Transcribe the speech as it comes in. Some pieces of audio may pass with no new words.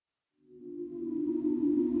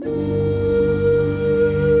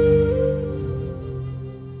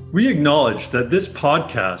We acknowledge that this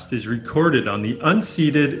podcast is recorded on the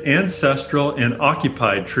unceded, ancestral, and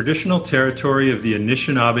occupied traditional territory of the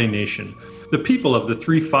Anishinaabe Nation, the people of the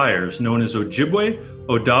Three Fires known as Ojibwe,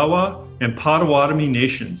 Odawa, and Potawatomi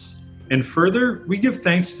nations. And further, we give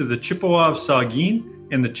thanks to the Chippewa of Saugeen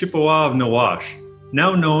and the Chippewa of Nawash,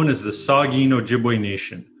 now known as the Saugeen Ojibwe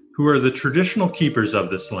Nation, who are the traditional keepers of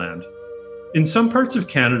this land. In some parts of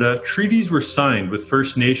Canada, treaties were signed with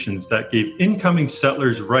First Nations that gave incoming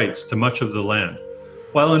settlers rights to much of the land,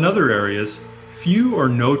 while in other areas, few or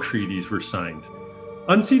no treaties were signed.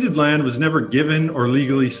 Unceded land was never given or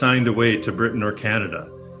legally signed away to Britain or Canada.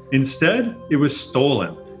 Instead, it was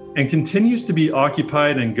stolen and continues to be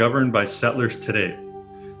occupied and governed by settlers today.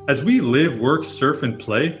 As we live, work, surf, and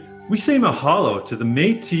play, we say mahalo to the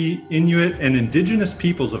Métis, Inuit, and Indigenous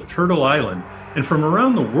peoples of Turtle Island and from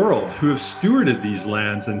around the world who have stewarded these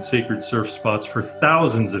lands and sacred surf spots for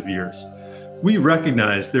thousands of years. We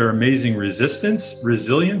recognize their amazing resistance,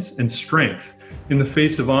 resilience, and strength in the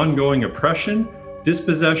face of ongoing oppression,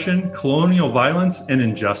 dispossession, colonial violence, and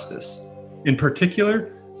injustice. In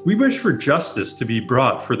particular, we wish for justice to be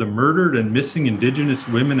brought for the murdered and missing Indigenous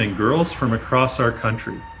women and girls from across our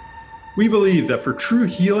country. We believe that for true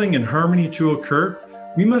healing and harmony to occur,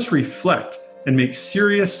 we must reflect and make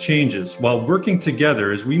serious changes while working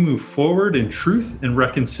together as we move forward in truth and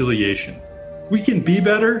reconciliation. We can be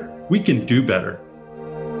better, we can do better.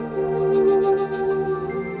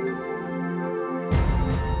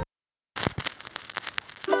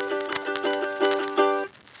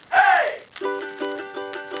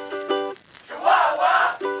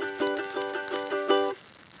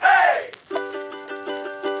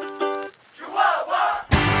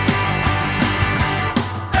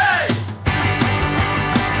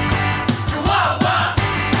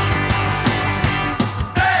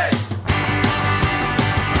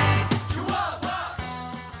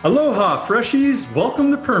 Aloha, freshies! Welcome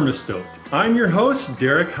to Permastoked. I'm your host,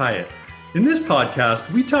 Derek Hyatt. In this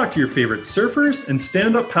podcast, we talk to your favorite surfers and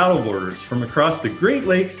stand-up paddleboarders from across the Great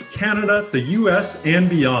Lakes, Canada, the US, and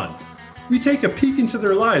beyond. We take a peek into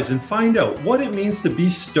their lives and find out what it means to be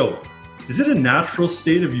stoked. Is it a natural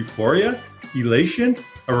state of euphoria, elation,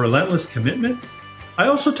 a relentless commitment? I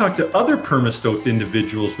also talk to other Permastoked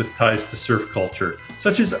individuals with ties to surf culture,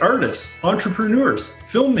 such as artists, entrepreneurs,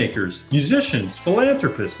 filmmakers, musicians,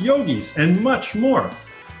 philanthropists, yogis, and much more.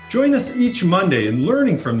 Join us each Monday in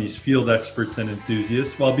learning from these field experts and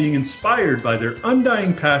enthusiasts while being inspired by their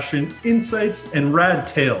undying passion, insights, and rad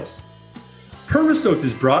tales. Permastoked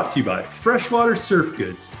is brought to you by Freshwater Surf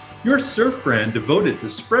Goods, your surf brand devoted to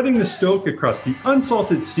spreading the stoke across the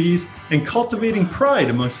unsalted seas and cultivating pride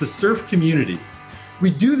amongst the surf community. We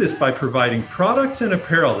do this by providing products and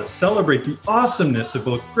apparel that celebrate the awesomeness of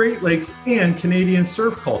both Great Lakes and Canadian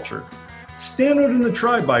surf culture. Stand out in the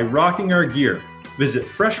tribe by rocking our gear. Visit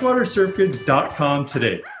freshwatersurfgoods.com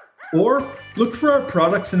today. Or look for our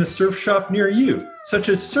products in a surf shop near you, such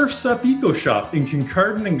as Surf Sup Eco Shop in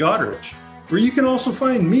Kincardine and Goderich, where you can also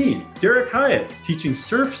find me, Derek Hyatt, teaching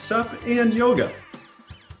surf, sup, and yoga.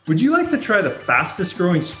 Would you like to try the fastest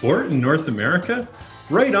growing sport in North America?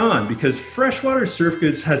 Right on, because Freshwater Surf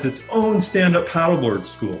Goods has its own stand-up paddleboard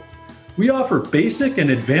school. We offer basic and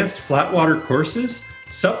advanced flatwater courses,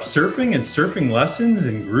 SUP surfing and surfing lessons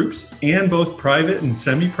in groups and both private and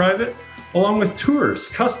semi-private, along with tours,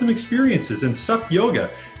 custom experiences, and SUP yoga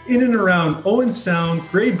in and around Owen Sound,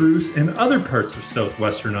 Grey Bruce, and other parts of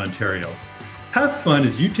southwestern Ontario. Have fun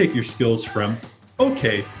as you take your skills from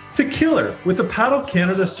okay to killer with a Paddle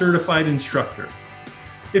Canada certified instructor.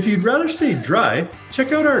 If you'd rather stay dry,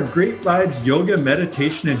 check out our Great Vibes Yoga,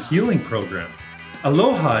 Meditation, and Healing program.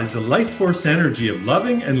 Aloha is the life force energy of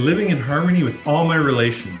loving and living in harmony with all my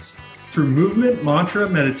relations. Through movement, mantra,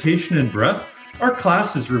 meditation, and breath, our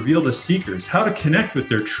classes reveal to seekers how to connect with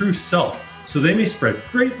their true self so they may spread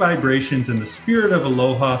great vibrations and the spirit of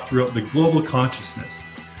aloha throughout the global consciousness.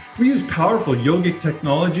 We use powerful yogic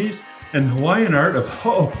technologies and the Hawaiian art of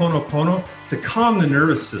Ho'oponopono to calm the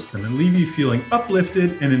nervous system and leave you feeling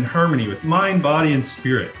uplifted and in harmony with mind, body, and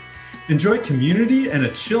spirit. Enjoy community and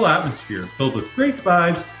a chill atmosphere filled with great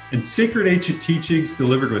vibes and sacred ancient teachings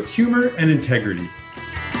delivered with humor and integrity.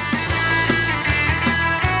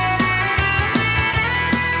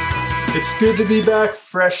 It's good to be back,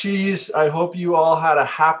 freshies. I hope you all had a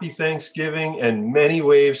happy Thanksgiving and many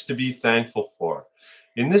waves to be thankful for.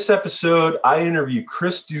 In this episode, I interview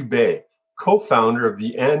Chris Dubé, co-founder of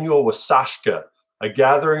the annual Wasashka, a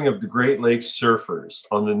gathering of the Great Lakes surfers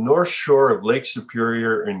on the north shore of Lake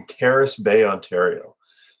Superior in Caris Bay, Ontario.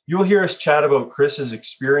 You'll hear us chat about Chris's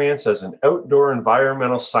experience as an outdoor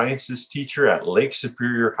environmental sciences teacher at Lake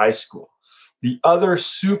Superior High School, The other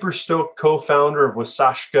super stoked co-founder of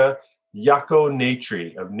Wasashka, Jaakko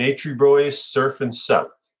Natri of Natri Boys Surf and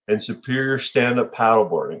Sup and Superior Stand-Up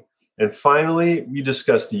Paddleboarding. And finally, we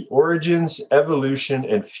discuss the origins, evolution,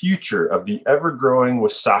 and future of the ever-growing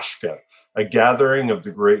Wasashka, a gathering of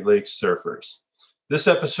the Great Lakes surfers. This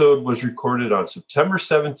episode was recorded on September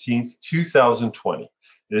 17th, 2020.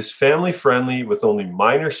 It is family-friendly with only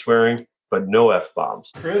minor swearing, but no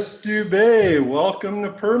F-bombs. Chris Dubé, welcome to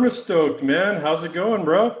Permastoked, man. How's it going,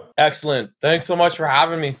 bro? Excellent. Thanks so much for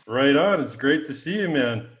having me. Right on. It's great to see you,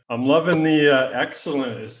 man. I'm loving the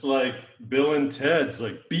excellent. It's like Bill and Ted's,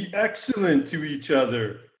 like, be excellent to each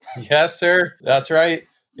other. Yes, sir. That's right.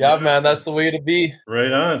 Yeah, man, that's the way to be.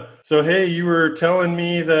 Right on. So, hey, you were telling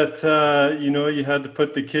me that, you had to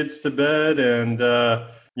put the kids to bed and,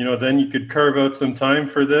 then you could carve out some time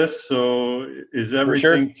for this. So is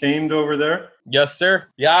everything tamed over there? Yes, sir.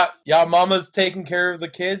 Yeah. Mama's taking care of the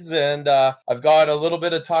kids, and I've got a little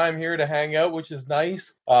bit of time here to hang out, which is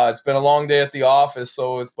nice. It's been a long day at the office,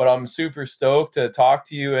 but I'm super stoked to talk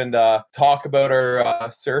to you and talk about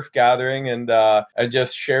our surf gathering and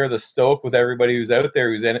just share the stoke with everybody who's out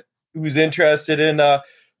there who's interested in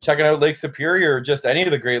checking out Lake Superior or just any of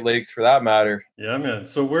the Great Lakes for that matter. Yeah, man.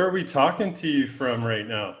 So where are we talking to you from right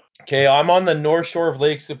now? Okay, I'm on the north shore of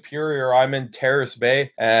Lake Superior. I'm in Terrace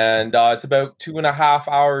Bay, and it's about 2.5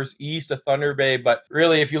 hours east of Thunder Bay. But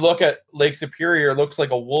really, if you look at Lake Superior, it looks like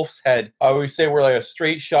a wolf's head. I always say we're like a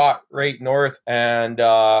straight shot right north. And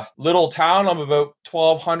little town, I'm about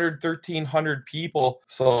 1,200, 1,300 people.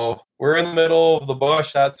 So we're in the middle of the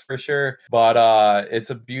bush, that's for sure. But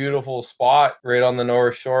it's a beautiful spot right on the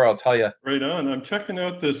North Shore, I'll tell you. Right on. I'm checking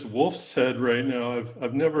out this wolf's head right now.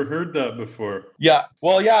 I've never heard that before. Yeah.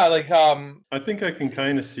 Well, yeah, I think I can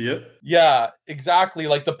kind of see it. Yeah, exactly.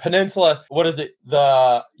 Like the peninsula, what is it?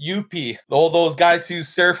 The UP. All those guys who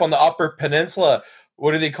surf on the Upper Peninsula.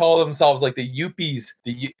 What do they call themselves? Like the Yuppies,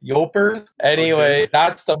 the Yopers? Anyway, okay.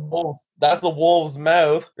 That's the wolf's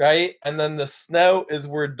mouth, right? And then the snout is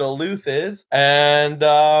where Duluth is. And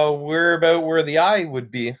we're about where the eye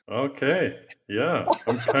would be. Okay. Yeah,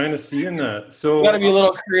 I'm kind of seeing that. So got to be a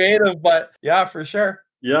little creative, but yeah, for sure.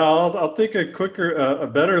 Yeah, I'll take a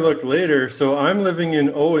better look later. So I'm living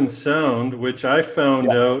in Owen Sound, which I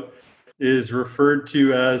found out is referred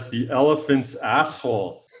to as the elephant's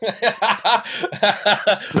asshole. I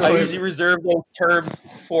usually reserve those terms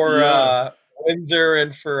for Windsor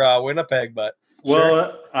and for Winnipeg, but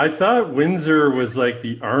well, I thought Windsor was like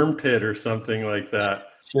the armpit or something like that.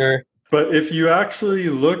 Sure. But if you actually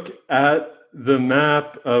look at the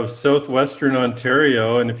map of southwestern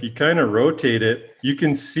Ontario, and if you kind of rotate it, you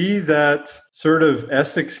can see that sort of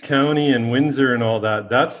Essex County and Windsor and all that.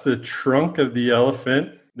 That's the trunk of the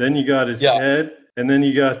elephant. Then you got his head. And then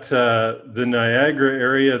you got the Niagara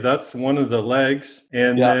area. That's one of the legs.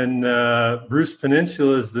 And then Bruce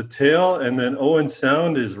Peninsula is the tail. And then Owen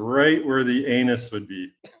Sound is right where the anus would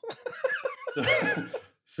be.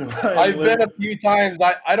 So I've been a few times.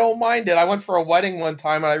 I don't mind it. I went for a wedding one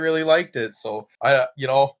time and I really liked it. So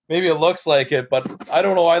maybe it looks like it, but I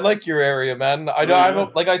don't know. I like your area, man. Like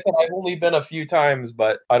I said, I've only been a few times,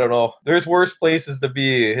 but I don't know. There's worse places to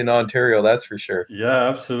be in Ontario, that's for sure. Yeah,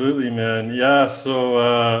 absolutely, man. Yeah, so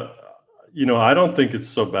I don't think it's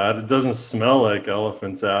so bad. It doesn't smell like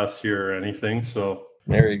elephant's ass here or anything, so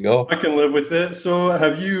there you go. I can live with it. So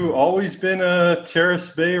have you always been a Terrace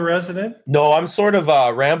Bay resident? No, I'm sort of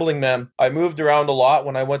rambling, man. I moved around a lot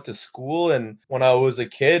when I went to school and when I was a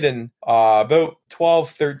kid. And about 12,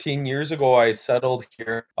 13 years ago, I settled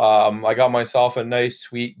here. I got myself a nice,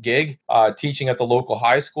 sweet gig teaching at the local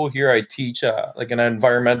high school here. I teach like an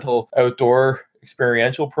environmental outdoor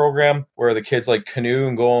experiential program where the kids like canoe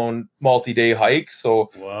and go on multi-day hikes. So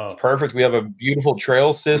It's perfect. We have a beautiful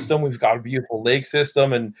trail system. We've got a beautiful lake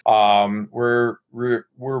system, and we're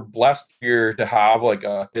blessed here to have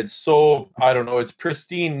it's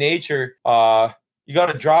pristine nature. You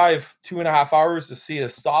got to drive 2.5 hours to see a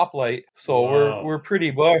stoplight. So we're pretty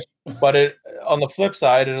bush, but on the flip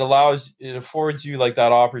side, it affords you like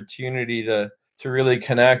that opportunity to really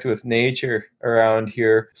connect with nature around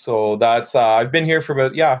here. So that's I've been here for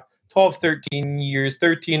about 12, 13 years,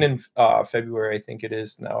 13 in February, I think it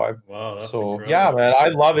is now. That's so incredible. Yeah, man, I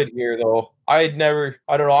love it here though. I don't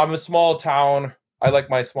know, I'm a small town. I like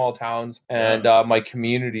my small towns and my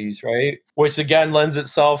communities, right? Which again lends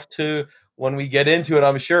itself to when we get into it,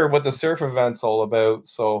 I'm sure, what the surf event's all about.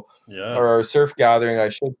 So, or our surf gathering, I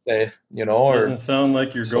should say, Doesn't sound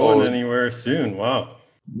like you're going anywhere soon. Wow.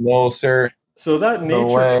 No, sir. So that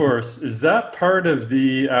nature course, is that part of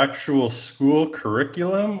the actual school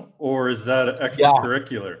curriculum or is that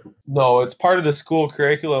extracurricular? No, it's part of the school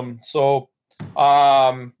curriculum. So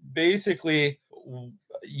Basically,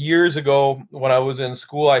 years ago when I was in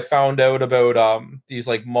school, I found out about these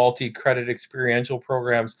like multi-credit experiential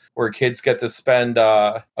programs where kids get to spend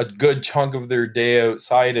a good chunk of their day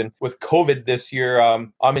outside. And with COVID this year,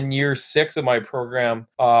 I'm in year 6 of my program.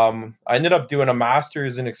 I ended up doing a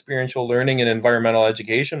master's in experiential learning and environmental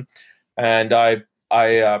education, and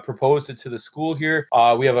I proposed it to the school here.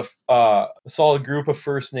 We have a solid group of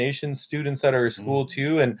First Nations students at our school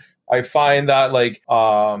too, and I find that like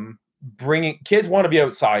bringing kids want to be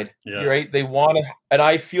outside, right? They want to, and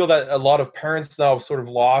I feel that a lot of parents now have sort of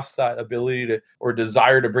lost that ability to or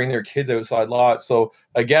desire to bring their kids outside lots. So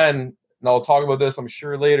again, and I'll talk about this I'm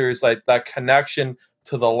sure later, is like that connection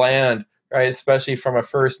to the land, right? Especially from a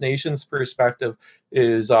First Nations perspective,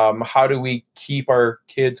 is how do we keep our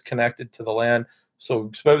kids connected to the land? So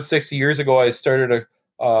about 60 years ago, I started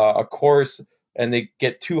a course, and they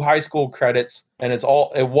get 2 high school credits, and it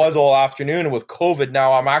was all afternoon. And with COVID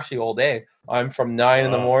now, I'm actually all day. I'm from 9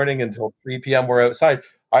 in the morning until 3 p.m. We're outside.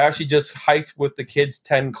 I actually just hiked with the kids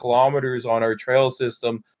 10 kilometers on our trail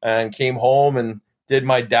system and came home and did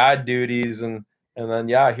my dad duties, and then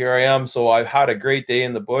here I am. So I've had a great day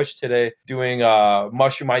in the bush today doing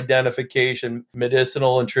mushroom identification,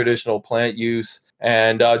 medicinal and traditional plant use,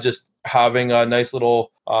 and just having a nice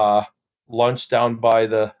little lunch down by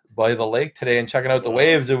the lake today and checking out the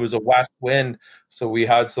waves. It was a west wind, so we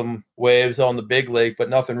had some waves on the big lake, but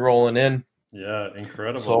nothing rolling in. Yeah,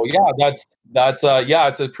 incredible. So that's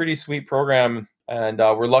it's a pretty sweet program, and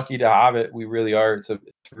we're lucky to have it. We really are. It's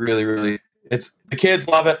really it's the kids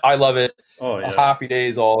love it. I love it. Oh yeah, happy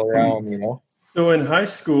days all around, you know. So in high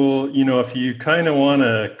school, if you kind of want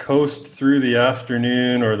to coast through the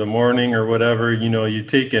afternoon or the morning or whatever, you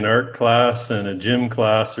take an art class and a gym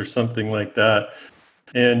class or something like that.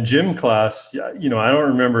 And gym class, I don't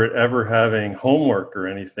remember it ever having homework or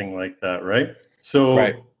anything like that, right? So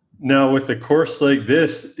right. Now with a course like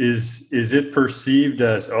this, is it perceived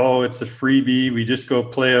as, oh, it's a freebie, we just go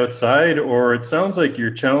play outside? Or it sounds like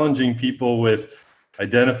you're challenging people with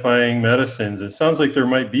identifying medicines. It sounds like there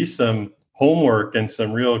might be some homework and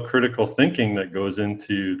some real critical thinking that goes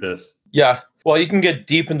into this. Yeah. Well, you can get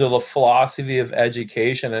deep into the philosophy of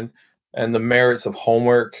education and the merits of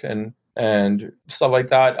homework and stuff like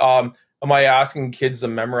that. Am I asking kids to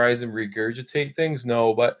memorize and regurgitate things?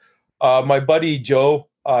 No, but my buddy Joe,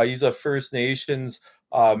 he's a First Nations,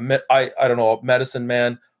 I don't know, medicine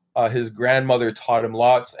man. His grandmother taught him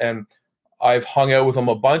lots, and I've hung out with him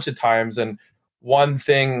a bunch of times. And one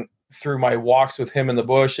thing through my walks with him in the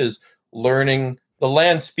bush is learning the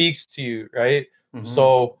land speaks to you, right? Mm-hmm.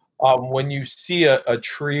 So when you see a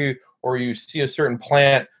tree or you see a certain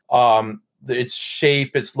plant, its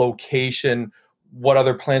shape, its location, what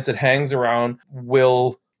other plants it hangs around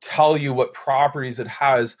will tell you what properties it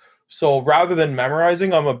has. So rather than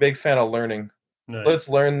memorizing, I'm a big fan of learning. Nice. Let's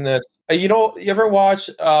learn this. You ever watch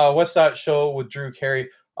what's that show with Drew Carey?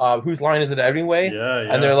 Whose Line Is It Anyway?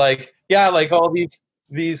 Yeah. And they're like, like all these,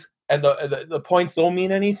 and the points don't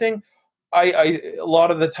mean anything. I a lot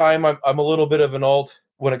of the time I'm a little bit of an alt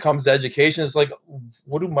when it comes to education. It's like,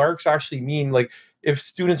 what do marks actually mean? Like, if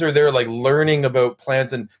students are there like learning about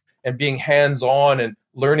plants and being hands-on and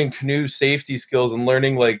learning canoe safety skills and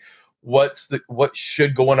learning like what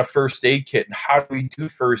should go on a first aid kit and how do we do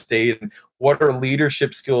first aid and what are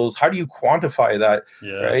leadership skills, how do you quantify that?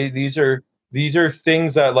 Right? These are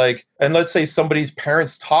things that, like, and let's say somebody's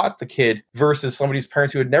parents taught the kid versus somebody's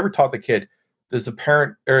parents who had never taught the kid. Does the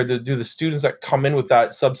parent or do the students that come in with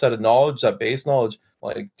that subset of knowledge, that base knowledge,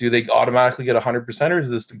 like, do they automatically get 100%, or is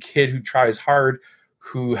this the kid who tries hard,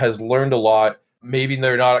 who has learned a lot? Maybe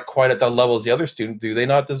they're not quite at that level as the other student. Do they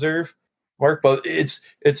not deserve mark? But it's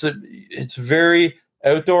very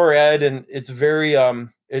outdoor ed, and it's very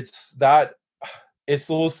it's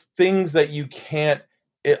those things that you can't.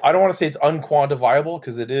 I don't want to say it's unquantifiable,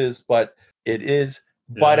 because it is, but it is.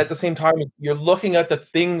 But at the same time, you're looking at the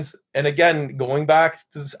things, and again, going back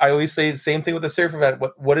to I always say the same thing with the surf event.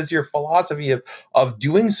 What is your philosophy of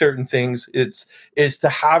doing certain things? Is to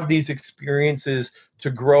have these experiences, to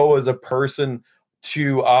grow as a person,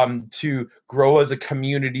 to grow as a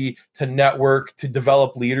community, to network, to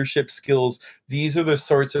develop leadership skills. These are the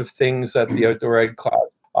sorts of things that the outdoor ed class.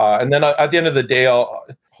 And then at the end of the day,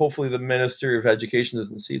 hopefully the Minister of Education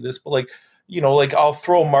doesn't see this, but like I'll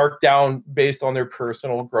throw a mark down based on their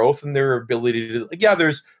personal growth and their ability to,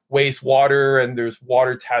 there's wastewater and there's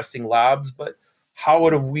water testing labs, but how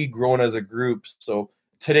have we grown as a group? So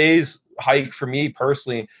today's hike, for me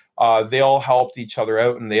personally, they all helped each other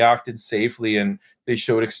out and they acted safely and they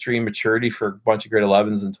showed extreme maturity for a bunch of grade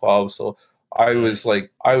 11s and 12s. So I was Nice.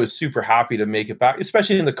 like, I was super happy to make it back,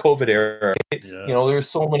 especially in the COVID era. Yeah. There's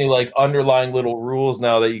so many like underlying little rules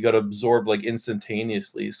now that you got to absorb like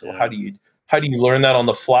instantaneously. So Yeah. how do you learn that on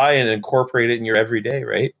the fly and incorporate it in your everyday,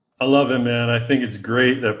 right? I love it, man. I think it's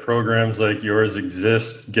great that programs like yours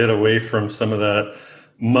exist, get away from some of that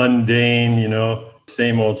mundane,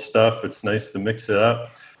 same old stuff. It's nice to mix it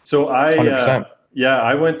up. So 100%. yeah,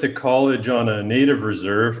 I went to college on a native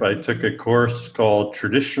reserve. I took a course called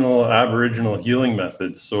Traditional Aboriginal Healing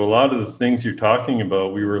Methods. So a lot of the things you're talking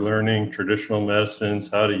about, we were learning traditional medicines,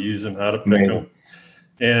 how to use them, how to pick Amazing. them.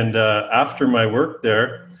 And after my work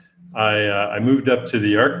there, I moved up to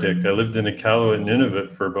the Arctic. I lived in Iqaluit,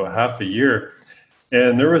 Nunavut for about half a year.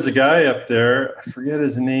 And there was a guy up there, I forget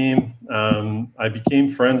his name. I became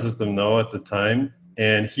friends with him though at the time.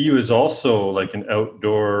 And he was also like an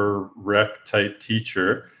outdoor rec type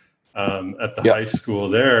teacher at the Yeah. high school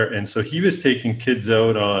there. And so he was taking kids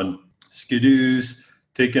out on skidoos,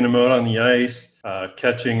 taking them out on the ice,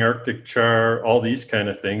 catching Arctic char, all these kind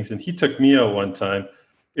of things. And he took me out one time.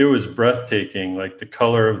 It was breathtaking, like the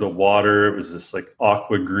color of the water. It was this like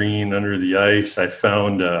aqua green under the ice. I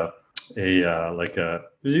found it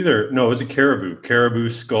was a caribou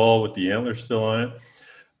skull with the antler still on it.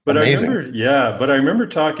 But Amazing. I remember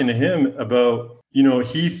talking to him about,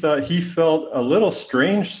 he thought he felt a little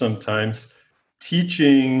strange sometimes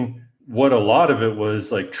teaching what a lot of it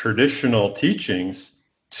was like traditional teachings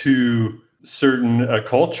to certain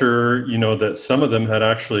culture, that some of them had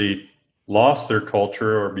actually lost their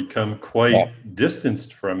culture or become Yeah. quite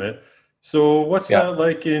distanced from it. So what's Yeah. that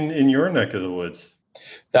like in your neck of the woods?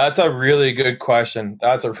 That's a really good question.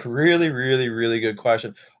 That's a really, really, really good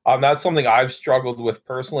question. That's something I've struggled with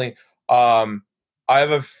personally. I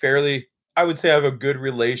have I would say I have a good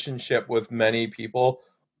relationship with many people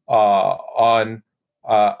on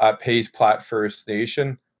at Pays Plat First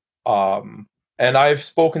Nation. And I've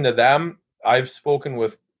spoken to them. I've spoken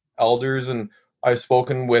with elders and I've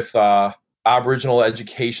spoken with Aboriginal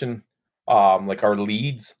education, like our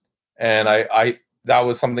leads. And I that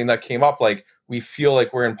was something that came up. Like, we feel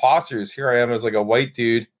like we're imposters. Here I am as like a white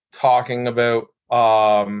dude talking about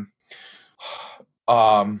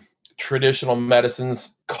traditional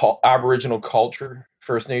medicines, Aboriginal culture,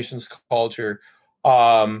 First Nations culture.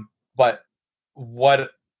 But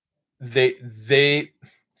what they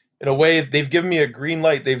in a way they've given me a green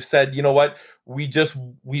light. They've said, you know what, we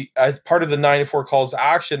as part of the 94 calls to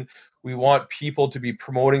action, we want people to be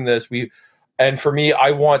promoting this. And for me,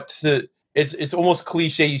 I want to. It's almost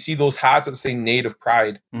cliche. You see those hats that say Native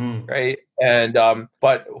Pride, Mm. right? And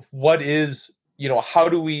but what is, how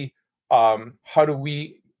do we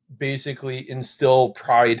basically instill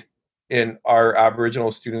pride in our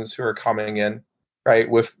Aboriginal students who are coming in, right,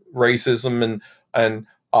 with racism and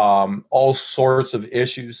all sorts of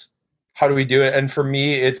issues? How do we do it? And for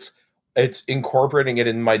me, it's incorporating it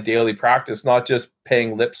in my daily practice, not just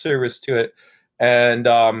paying lip service to it.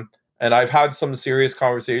 And I've had some serious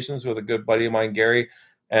conversations with a good buddy of mine, Gary,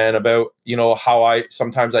 and about, how I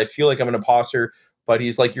sometimes I feel like I'm an imposter, but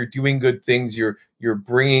he's like, you're doing good things. You're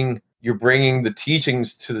bringing the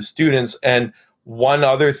teachings to the students. And one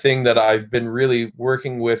other thing that I've been really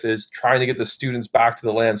working with is trying to get the students back to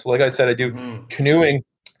the land. So like I said, I do Mm-hmm. canoeing.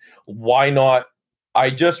 Why not? I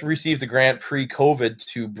just received a grant pre-COVID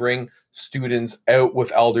to bring students out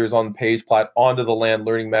with elders on Pays Plat onto the land,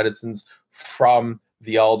 learning medicines from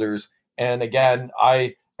the elders. And again,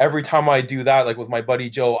 I every time I do that, like with my buddy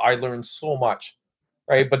Joe, I learn so much,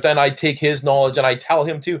 right? But then I take his knowledge and I tell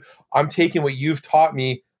him too, I'm taking what you've taught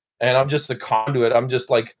me and I'm just the conduit. I'm just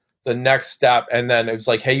like the next step. And then it's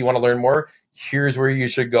like, hey, you want to learn more? Here's where you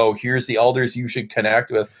should go. Here's the elders you should connect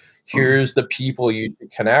with. Here's the people you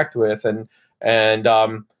should connect with. And then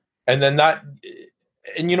that,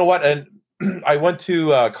 and you know what? And I went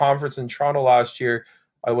to a conference in Toronto last year.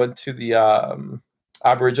 I went to the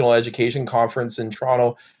Aboriginal Education Conference in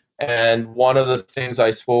Toronto. And one of the things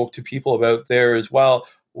I spoke to people about there as well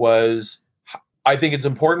was, I think it's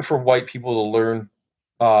important for white people to learn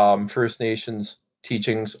First Nations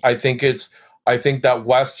teachings. I think that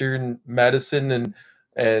Western medicine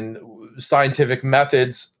and scientific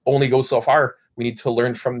methods only go so far. We need to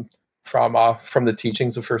learn from the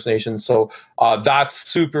teachings of First Nations. So that's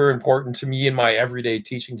super important to me in my everyday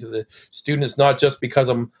teaching to the students, not just because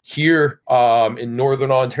I'm here in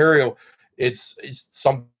Northern Ontario. It's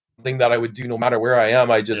something that I would do no matter where I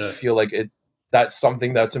am. I just feel like that's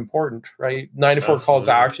something that's important, right? 94 calls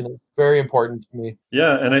to Absolutely. action is very important to me.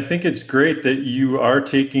 Yeah, and I think it's great that you are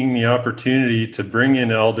taking the opportunity to bring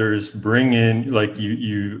in elders, bring in, like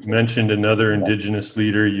you mentioned, another Indigenous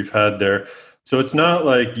leader you've had there. So it's not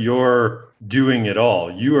like you're doing it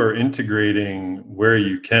all. You are integrating where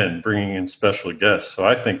you can, bringing in special guests. So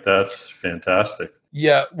I think that's fantastic.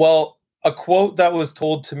 Yeah, well, a quote that was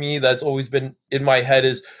told to me that's always been in my head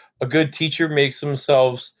is a good teacher makes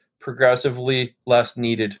themselves progressively less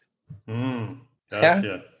needed. Yeah,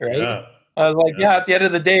 Gotcha. right. Yeah. I was like, Yeah. yeah, at the end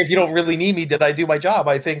of the day, if you don't really need me, did I do my job?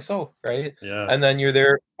 I think so, right? Yeah. And then you're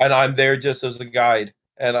there, and I'm there just as a guide.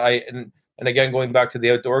 And again, going back to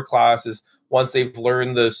the outdoor classes, once they've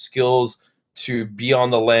learned the skills to be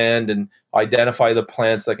on the land and identify the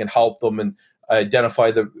plants that can help them and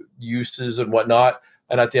identify the uses and whatnot,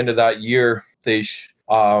 and at the end of that year, they should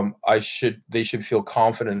feel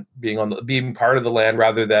confident being part of the land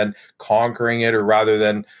rather than conquering it or rather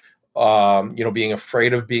than being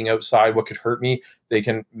afraid of being outside, what could hurt me. They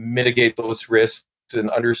can mitigate those risks and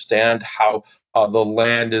understand how the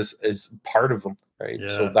land is part of them, right?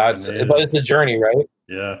 So Yeah. but Amazing. it's a journey, right?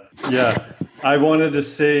 Yeah. Yeah. I wanted to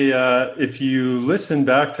say, if you listen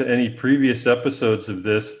back to any previous episodes of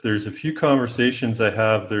this, there's a few conversations I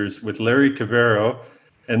have. There's with Larry Cavero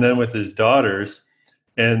and then with his daughters,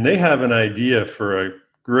 and they have an idea for a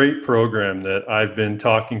great program that I've been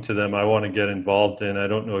talking to them. I want to get involved in. I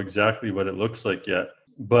don't know exactly what it looks like yet,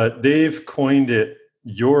 but they've coined it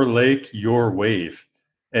Your Lake, Your Wave.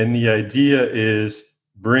 And the idea is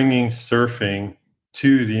bringing surfing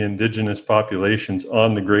to the indigenous populations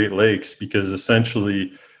on the Great Lakes, because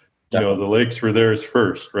essentially, the lakes were theirs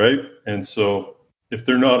first, right? And so if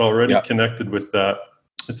they're not already Yeah. connected with that,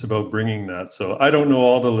 it's about bringing that. So I don't know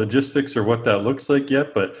all the logistics or what that looks like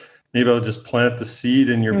yet, but maybe I'll just plant the seed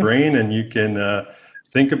in your brain and you can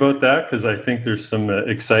think about that, because I think there's some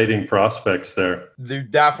exciting prospects there. There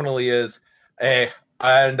definitely is.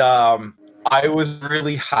 And I was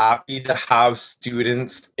really happy to have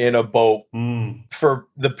students in a boat for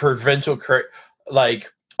the provincial,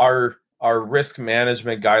 like our risk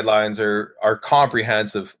management guidelines are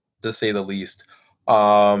comprehensive, to say the least.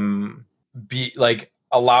 Be like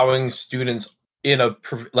allowing students in a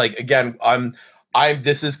like, again, I'm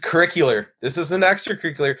this is curricular. This isn't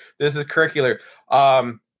extracurricular. This is curricular.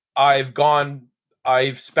 I've gone.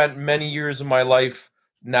 I've spent many years of my life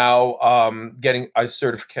now getting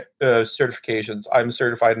certifications. I'm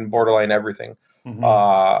certified in borderline everything.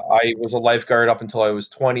 I was a lifeguard up until I was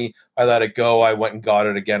 20. I let it go. I went and got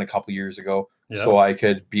it again a couple years ago, so I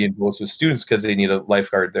could be in boats with students because they need a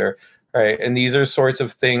lifeguard there, right? And these are sorts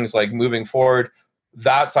of things like moving forward.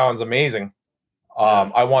 That sounds amazing.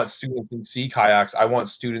 I want students in sea kayaks. I want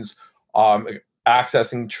students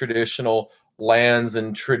accessing traditional lands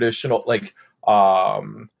and traditional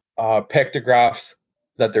pictographs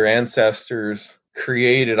that their ancestors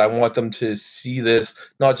created. I want them to see this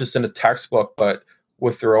not just in a textbook, but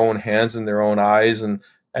with their own hands and their own eyes, and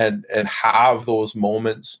have those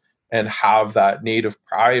moments and have that native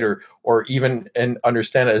pride, or even and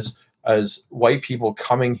understand as white people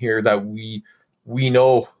coming here that we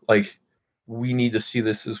know, like, we need to see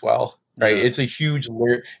this as well, right? It's a huge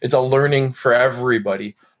it's a learning for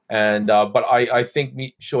everybody. And but I think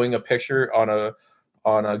me showing a picture on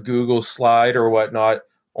a Google slide or whatnot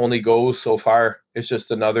only goes so far. It's just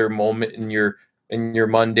another moment in your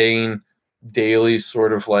mundane daily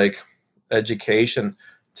sort of like education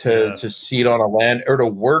to see it on a land, or to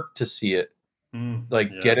work to see it.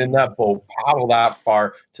 Get in that boat, paddle that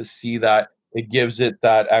far to see that. It gives it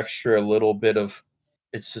that extra little bit of,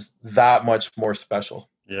 it's just that much more special.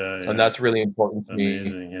 And that's really important to me,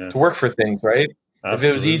 to work for things, right? Absolutely.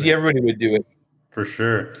 If it was easy, everybody would do it. For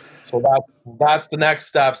sure. So that's the next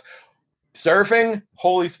steps. Surfing,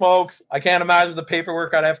 holy smokes! I can't imagine the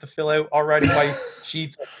paperwork I'd have to fill out already. My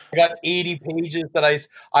sheets, I got 80 pages that I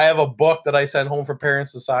have a book that I send home for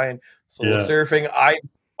parents to sign. So surfing, I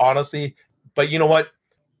honestly, but you know what?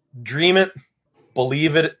 Dream it,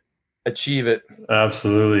 believe it, achieve it.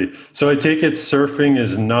 Absolutely. So I take it surfing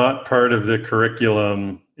is not part of the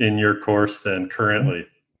curriculum in your course then currently?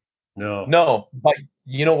 No, but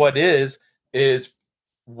you know what is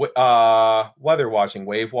weather watching,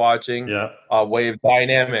 wave watching, wave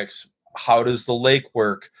dynamics. How does the lake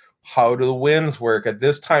work? How do the winds work at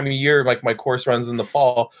this time of year? Like, my course runs in the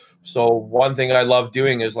fall. So one thing I love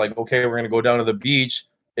doing is like, okay, we're going to go down to the beach.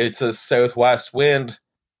 It's a southwest wind,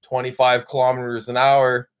 25 kilometers an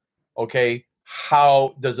hour. Okay,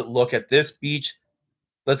 how does it look at this beach?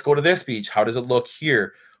 Let's go to this beach. How does it look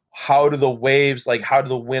here? How do the waves, like, how do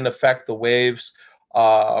the wind affect the waves?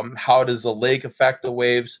 How does the lake affect the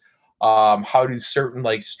waves? How do certain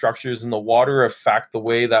like structures in the water affect the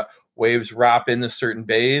way that waves wrap into certain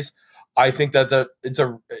bays? I think that it's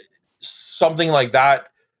something like that.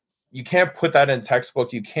 You can't put that in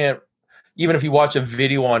textbook. You can't, even if you watch a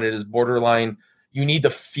video on it, is borderline. you need to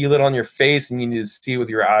feel it on your face, and you need to see it with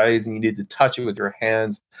your eyes, and you need to touch it with your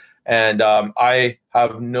hands. And I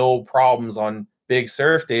have no problems on big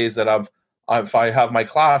surf days that if I have my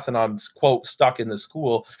class and I'm quote stuck in the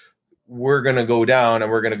school, we're going to go down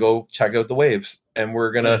and we're going to go check out the waves, and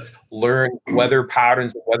we're going to Nice. learn weather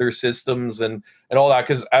patterns and weather systems and all that.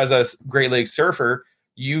 Because as a Great Lakes surfer,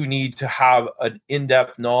 you need to have an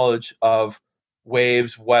in-depth knowledge of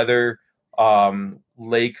waves, weather,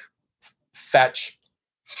 lake fetch,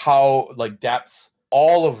 how like depths,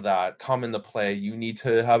 all of that come into play. You need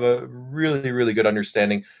to have a really, really good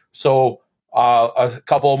understanding. So a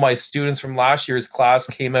couple of my students from last year's class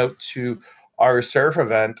came out to our surf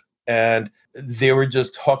event, and they were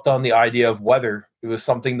just hooked on the idea of weather. It was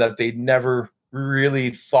something that they'd never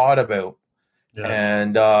really thought about. Yeah.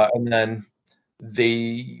 And then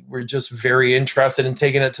they were just very interested in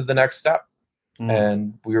taking it to the next step.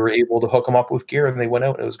 And we were able to hook them up with gear, and they went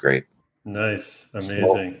out, and it was great. Nice.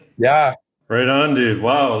 Amazing. So, yeah. Right on, dude.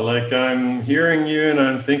 Wow. Like, I'm hearing you and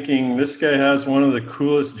I'm thinking this guy has one of the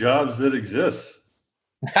coolest jobs that exists.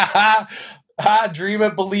 Dream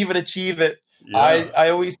it, believe it, achieve it. Yeah. I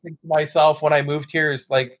always think to myself when I moved here is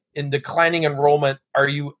like, in declining enrollment, are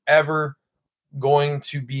you ever going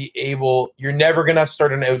to be able, you're never going to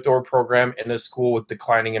start an outdoor program in a school with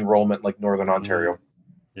declining enrollment like Northern Ontario.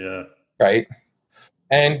 Yeah. Right.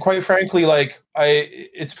 And quite frankly, like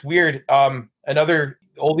it's weird.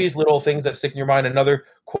 All these little things that stick in your mind. Another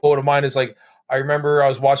quote of mine is like, I remember I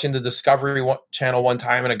was watching the Discovery Channel one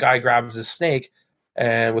time, and a guy grabs his snake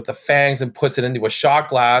and with the fangs and puts it into a shot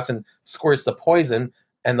glass and squirts the poison.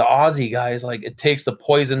 And the Aussie guy is like, it takes the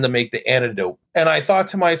poison to make the antidote. And I thought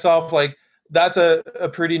to myself, like, that's a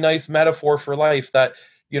pretty nice metaphor for life, that,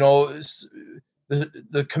 you know,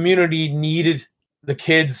 the community needed, the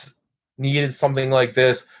kids needed something like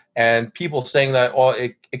this. And people saying that, well,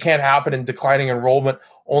 it can't happen, in declining enrollment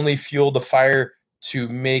only fueled the fire to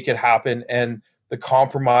make it happen, and the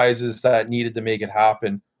compromises that needed to make it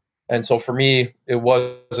happen. And so for me, it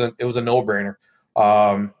was a no-brainer.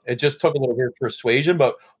 It just took a little bit of persuasion,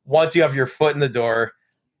 but once you have your foot in the door,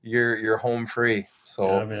 you're home free.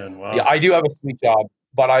 So Yeah, man. Wow. yeah, I do have a sweet job,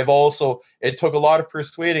 but it took a lot of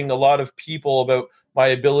persuading a lot of people about my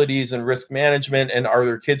abilities and risk management, and are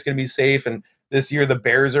their kids going to be safe? And this year the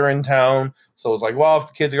bears are in town, so it's like, well, if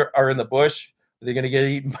the kids are in the bush, are they going to get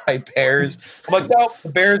eaten by bears? I'm like, no, the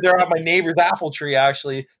bears are on my neighbor's apple tree,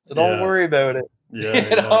 actually, so don't worry about it. Yeah,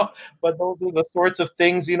 you know, but those are the sorts of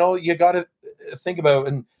things, you know, you got to think about.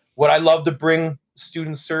 And what I love to bring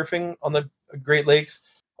students surfing on the Great Lakes,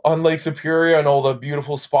 on Lake Superior and all the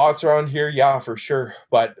beautiful spots around here, yeah, for sure.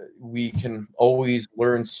 But we can always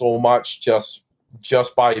learn so much just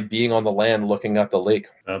by being on the land looking at the lake.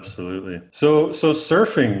 Absolutely. So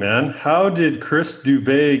surfing, man, how did Chris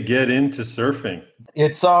Dubé get into surfing?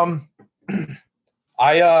 It's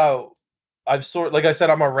I've like I said,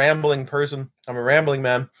 I'm a rambling person. I'm a rambling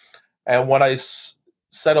man. And when I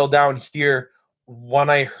settled down here,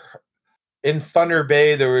 in Thunder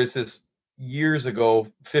Bay, there was this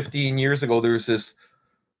 15 years ago, there was this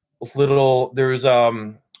a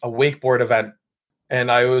wakeboard event.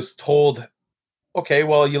 And I was told, okay,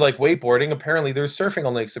 well, you like wakeboarding. Apparently there's surfing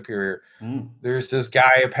on Lake Superior. There's this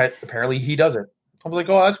guy, apparently he does it. I was like,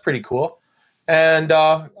 oh, that's pretty cool. And,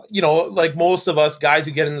 you know, like most of us guys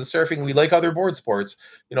who get into surfing, we like other board sports.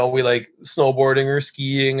 You know, we like snowboarding or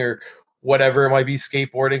skiing or whatever it might be,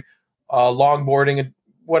 skateboarding, longboarding, and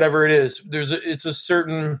whatever it is. It's a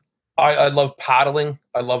certain, I love paddling.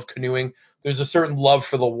 I love canoeing. There's a certain love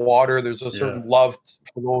for the water. There's a certain love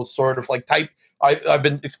for those sort of like I've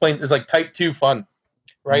been explained, there's like type 2 fun,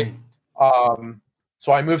 right?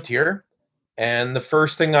 So I moved here, and the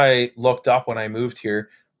first thing I looked up when I moved here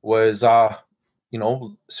was, you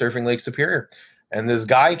know, surfing Lake Superior. And this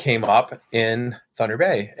guy came up in Thunder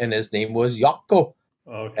Bay, and his name was Jaakko.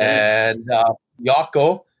 Okay. And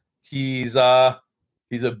Jaakko, he's a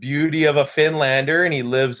beauty of a Finlander, and he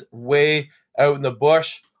lives way out in the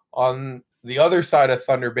bush on the other side of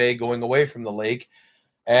Thunder Bay, going away from the lake.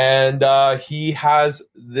 And he has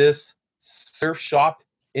this surf shop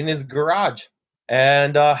in his garage,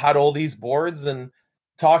 and had all these boards and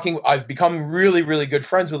talking. I've become really, really good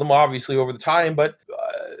friends with him, obviously, over the time, but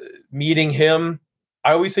meeting him,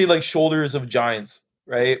 I always say like shoulders of giants,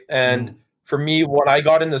 right? And for me, when I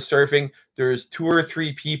got into surfing, there's 2 or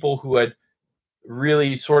 3 people who had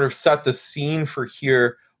really sort of set the scene for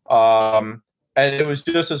here. And it was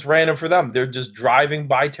just as random for them. They're just driving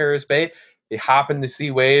by Terrace Bay. They happened to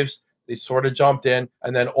see waves. They sort of jumped in.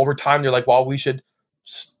 And then over time, they're like, well,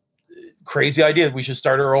 crazy idea. We should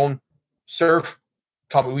start our own surf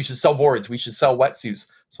company. We should sell boards. We should sell wetsuits.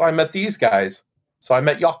 So I met these guys. So I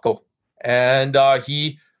met Yako, and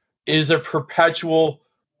he is a perpetual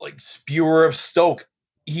like spewer of stoke.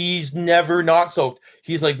 He's never not stoked.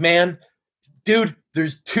 He's like, man, dude,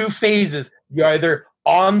 there's two phases. You're either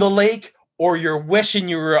on the lake or you're wishing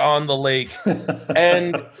you were on the lake,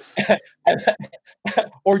 and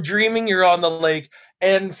or dreaming you're on the lake.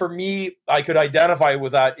 And for me, I could identify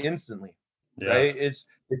with that instantly. Yeah. Right? It's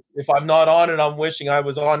if I'm not on it, I'm wishing I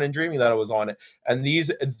was on and dreaming that I was on it. And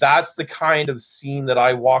that's the kind of scene that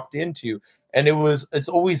I walked into. And it's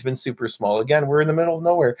always been super small. Again, we're in the middle of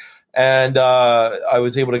nowhere. And I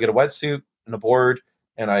was able to get a wetsuit and a board,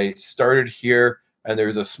 and I started here, and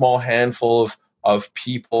there's a small handful of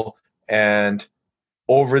people. And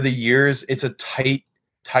over the years, it's a tight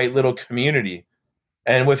little community.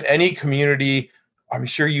 And with any community, I'm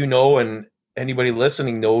sure you know, and anybody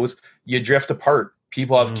listening knows, you drift apart.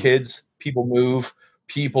 People have kids, people move,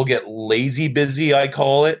 people get lazy busy, I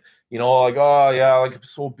call it. You know, like, oh yeah, like I'm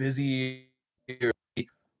so busy.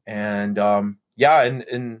 And yeah,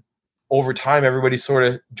 and over time everybody sort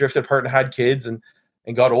of drifted apart and had kids and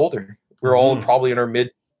got older. We're all probably in our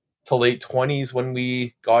mid to late 20s when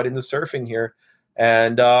we got into surfing here.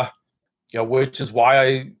 And which is why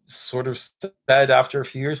I sort of said after a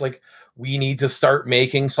few years, like, we need to start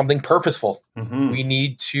making something purposeful. We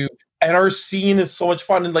need to, and our scene is so much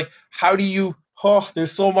fun. And like, how do you,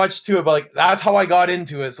 there's so much to it, but like, that's how I got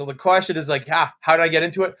into it. So the question is like, how did I get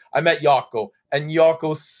into it? I met Yako, and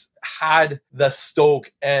Yako had the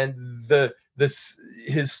stoke, and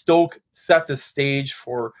his stoke set the stage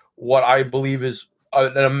for what I believe is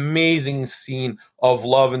an amazing scene of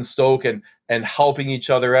love and stoke, and helping each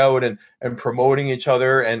other out, and promoting each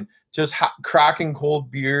other, and just cracking cold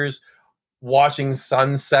beers, watching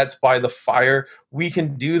sunsets by the fire. We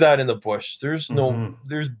can do that in the bush. There's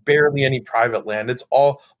barely any private land. It's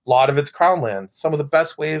a lot of it's crown land. Some of the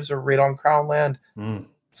best waves are right on crown land.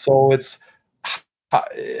 So it's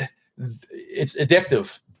addictive.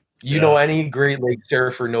 You know, any Great Lake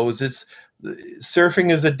surfer knows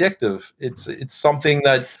surfing is addictive. It's something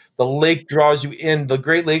that the lake draws you in. The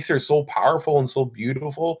Great Lakes are so powerful and so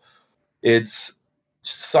beautiful. It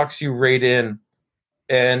sucks you right in.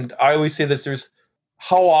 And I always say this,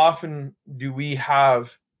 how often do we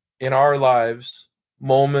have in our lives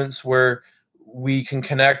moments where we can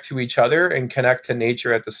connect to each other and connect to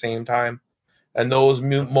nature at the same time? And those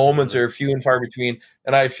moments are few and far between.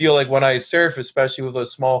 And I feel like when I surf, especially with a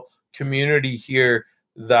small community here,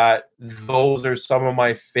 that those are some of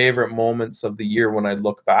my favorite moments of the year when I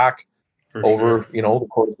look back over the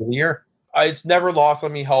course of the year. It's never lost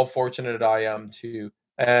on me how fortunate I am to,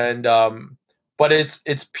 and but it's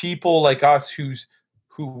people like us who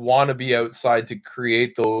want to be outside to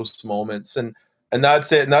create those moments, and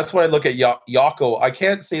that's it. And that's when I look at Yako. I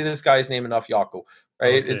can't say this guy's name enough, Yako.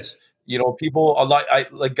 Right? Okay. It's people a lot. I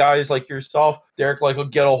like guys like yourself, Derek. Like, will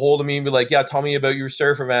get a hold of me and be like, "Yeah, tell me about your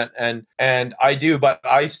surf event," and I do. But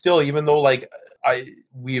I still, even though like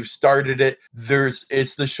we've started it,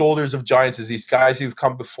 it's the shoulders of giants. Is these guys who've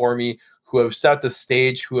come before me, who have set the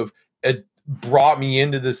stage, who have brought me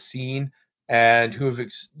into the scene, and who have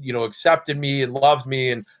accepted me and loved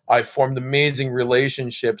me, and I formed amazing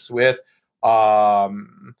relationships with,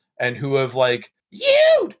 and who have like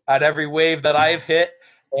yewed at every wave that I've hit,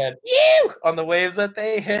 and ew on the waves that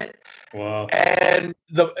they hit. Wow. And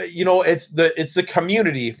it's the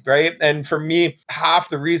community, right? And for me, half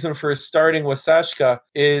the reason for starting Waseshka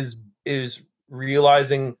is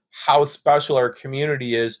realizing how special our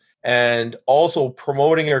community is, and also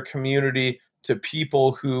promoting our community to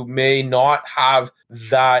people who may not have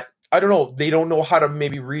that, I don't know, they don't know how to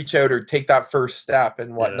maybe reach out or take that first step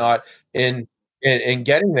and whatnot in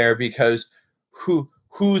getting there, because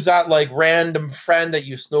who's that like random friend that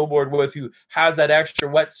you snowboard with who has that extra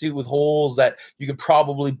wetsuit with holes that you could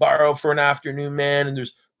probably borrow for an afternoon, man, and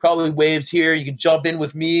there's probably waves here, you can jump in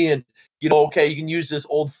with me, and okay, you can use this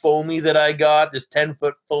old foamy that I got, this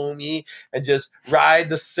 10-foot foamy, and just ride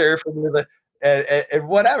the surf and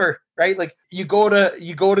whatever, right? Like you go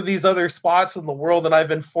to these other spots in the world, and I've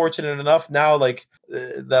been fortunate enough now, like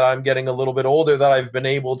that I'm getting a little bit older, that I've been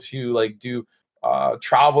able to like do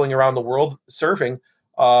traveling around the world surfing.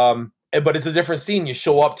 But it's a different scene. You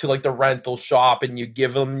show up to like the rental shop and you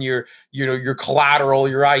give them your collateral,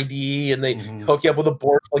 your ID, and they hook you up with a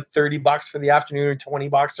board for like $30 for the afternoon or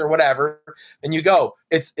 $20 or whatever, and you go.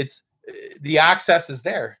 It's the access is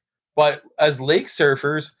there. But as lake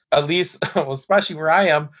surfers, at least, especially where I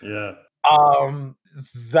am,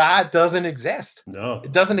 that doesn't exist. No,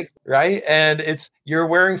 it doesn't, right? And you're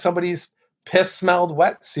wearing somebody's piss-smelled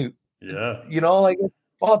wetsuit. Yeah, like,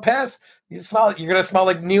 well, piss. You're gonna smell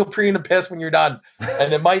like neoprene and piss when you're done,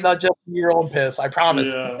 and it might not just be your own piss. I promise.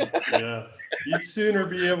 Yeah. You'd sooner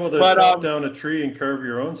be able to But chop down a tree and carve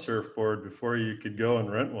your own surfboard before you could go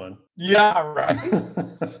and rent one. yeah, right.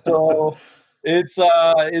 So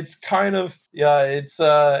it's kind of it's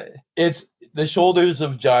the shoulders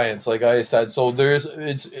of giants, like I said. So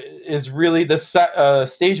it's really the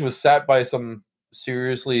stage was set by some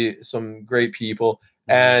great people,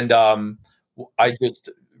 Nice. and I just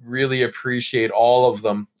really appreciate all of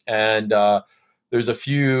them. And there's a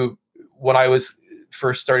few when I was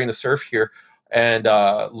first starting to surf here and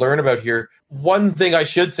learn about here. One thing I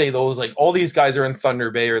should say though is like all these guys are in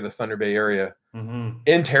Thunder Bay or the Thunder Bay area. Mm-hmm.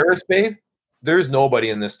 In Terrace Bay, there's nobody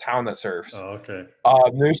in this town that surfs. Oh, okay.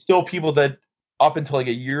 There's still people that up until like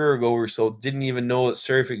a year ago or so didn't even know that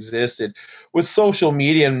surf existed. With social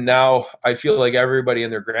media now, I feel like everybody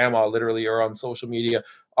and their grandma literally are on social media.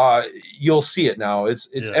 You'll see it now. It's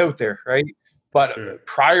out there, right? But Sure.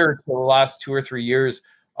 prior to the last 2 or 3 years,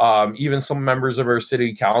 even some members of our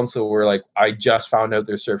city council were like, I just found out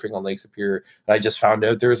they're surfing on Lake Superior. I just found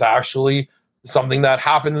out there's actually something that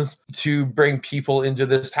happens to bring people into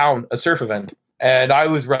this town, a surf event. And I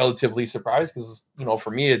was relatively surprised because, for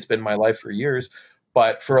me, it's been my life for years.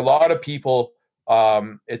 But for a lot of people,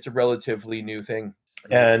 it's a relatively new thing.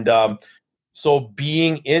 And so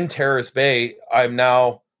being in Terrace Bay, I'm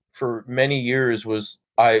now, for many years,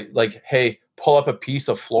 hey, pull up a piece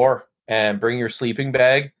of floor and bring your sleeping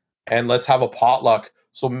bag and let's have a potluck.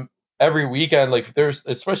 So every weekend, like there's,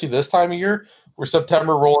 especially this time of year, we're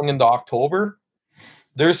September rolling into October,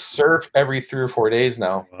 there's surf every 3 or 4 days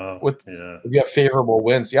now. Wow. If you have favorable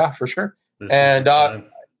winds. Yeah, for sure.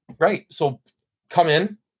 Right. So come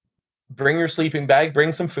in, bring your sleeping bag,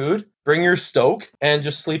 bring some food, bring your stoke, and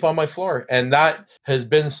just sleep on my floor. And that has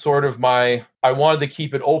been sort of I wanted to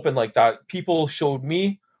keep it open like that. People showed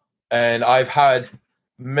me, and I've had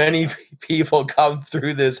many people come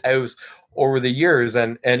through this house over the years,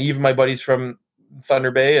 and even my buddies from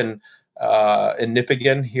Thunder Bay and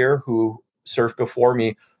Nipigon here who surfed before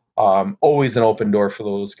me, always an open door for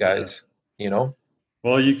those guys,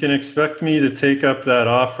 Well, you can expect me to take up that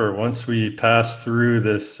offer once we pass through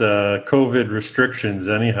this COVID restrictions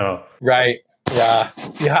anyhow. Right. Yeah.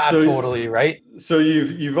 Yeah, so, totally, right? So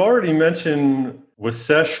you've already mentioned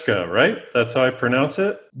Waseshka, right? That's how I pronounce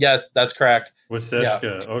it? Yes, that's correct.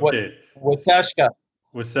 Waseshka. Yeah. Okay. Waseshka.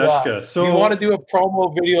 Waseshka. Yeah. So you want to do a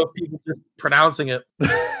promo video of people just pronouncing it.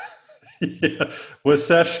 Yeah.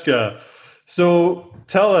 Waseshka. So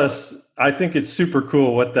tell us, I think it's super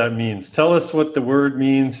cool what that means. Tell us what the word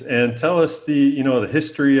means and tell us the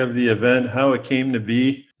history of the event, how it came to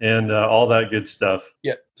be, and all that good stuff.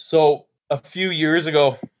 Yeah. So a few years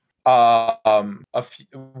ago,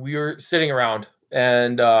 we were sitting around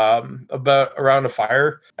and around a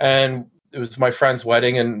fire, and it was my friend's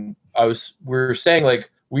wedding, and we were saying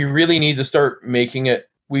like, we really need to start making it.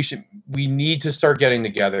 We need to start getting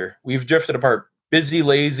together. We've drifted apart. Busy,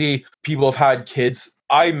 lazy, people have had kids.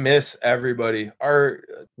 I miss everybody.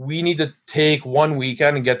 We need to take one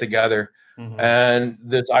weekend and get together. Mm-hmm. And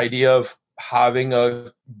this idea of having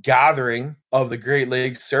a gathering of the Great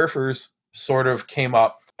Lakes surfers sort of came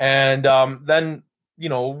up. And then,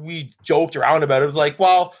 we joked around about it. It was like,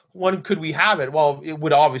 well, when could we have it? Well, it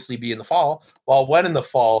would obviously be in the fall. Well, when in the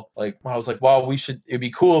fall? Like, I was like, well, it'd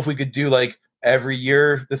be cool if we could do like every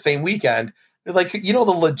year the same weekend. Like, the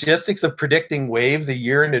logistics of predicting waves a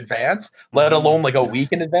year in advance, let alone like a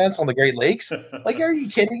week in advance on the Great Lakes. Like, are you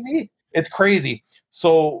kidding me? It's crazy.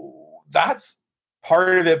 So that's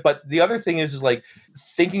part of it. But the other thing is like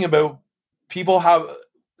thinking about people have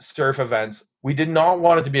surf events. We did not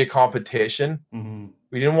want it to be a competition. Mm-hmm.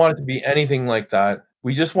 We didn't want it to be anything like that.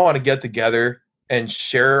 We just want to get together and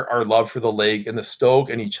share our love for the lake and the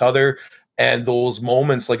stoke and each other. And those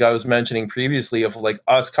moments, like I was mentioning previously, of like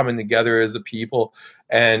us coming together as a people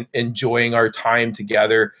and enjoying our time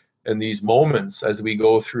together in these moments as we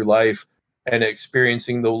go through life and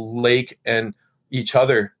experiencing the lake and each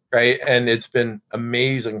other, right? And it's been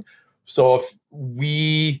amazing. So if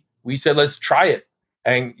we said, let's try it.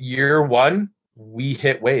 And year one, we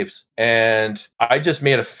hit waves. And I just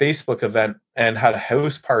made a Facebook event and had a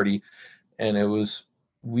house party. And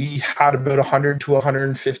we had about 100 to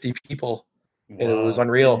 150 people. Wow. And it was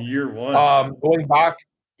unreal. In year one. Going back,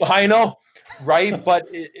 I know, right? But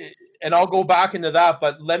and I'll go back into that.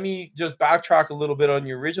 But let me just backtrack a little bit on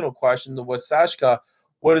your original question. The Waseshka,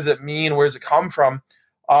 what does it mean? Where does it come from?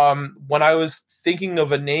 When I was thinking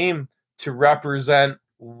of a name to represent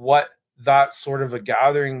what that sort of a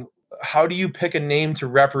gathering, how do you pick a name to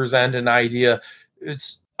represent an idea?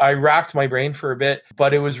 I racked my brain for a bit,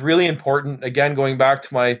 but it was really important. Again, going back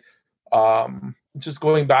to my just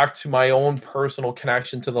going back to my own personal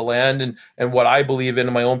connection to the land and what I believe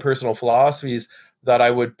in my own personal philosophies, that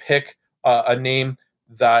I would pick a name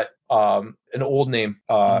that an old name,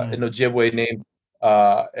 an Ojibwe name,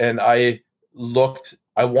 and I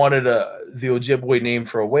wanted the Ojibwe name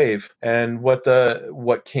for a wave, and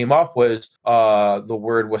what came up was the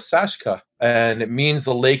word Wasashka, and it means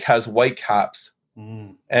the lake has white caps.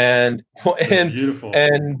 And beautiful.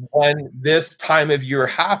 and when this time of year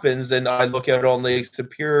happens, and I look out on Lake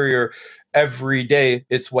Superior every day,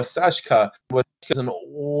 it's Wasashka. It's an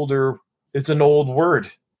old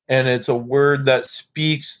word, and it's a word that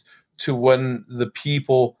speaks to when the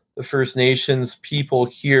First Nations people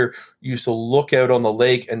here used to look out on the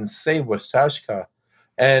lake and say Wasashka.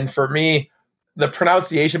 And for me, the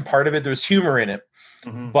pronunciation part of it, there's humor in it.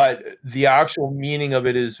 But the actual meaning of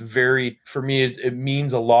it is for me, it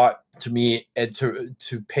means a lot to me, and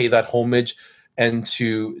to pay that homage and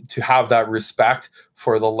to have that respect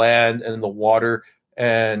for the land and the water.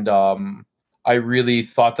 And I really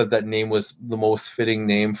thought that name was the most fitting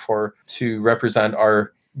name to represent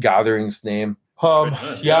our gatherings name. So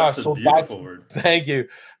that's word. Thank you.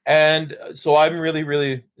 And so I'm really,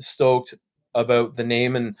 really stoked about the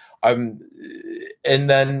name, and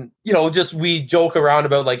then just we joke around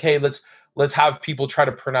about like, hey, let's have people try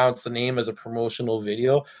to pronounce the name as a promotional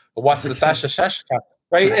video. What's the Sashashashka,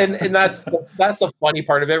 right? And that's the funny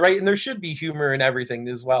part of it, right? And there should be humor in everything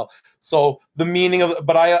as well. So the meaning of,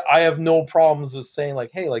 but I have no problems with saying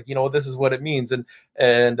like, hey, like, this is what it means, and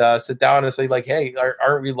sit down and say like, hey,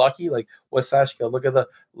 aren't we lucky? Like, Wasashka, look at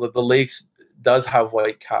the lakes does have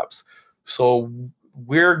white caps. So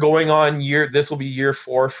we're going on this will be year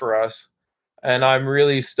 4 for us, and I'm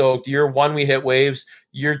really stoked. Year 1 we hit waves,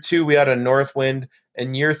 year 2 we had a north wind,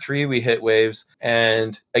 and year 3 we hit waves.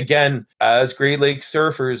 And again, as Great Lakes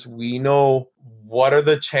surfers, we know what are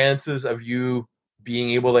the chances of you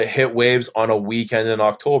being able to hit waves on a weekend in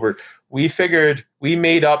October. We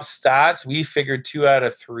made up stats. We figured 2 out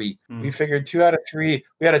of 3. We figured 2 out of 3.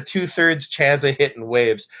 We had a 2/3 chance of hitting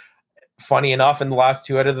waves. Funny enough, in the last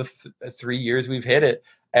 2 out of the 3 years we've hit it.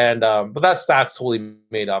 And but that stat's totally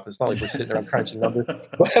made up. It's not like we're sitting around crunching numbers.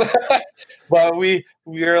 But we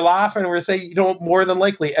are laughing. We're saying, more than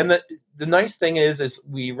likely. And the nice thing is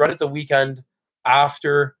we run it the weekend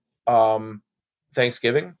after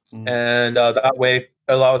Thanksgiving, and that way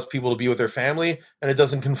allows people to be with their family, and it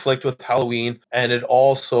doesn't conflict with Halloween. And it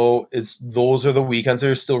also those are the weekends that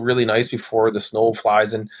are still really nice before the snow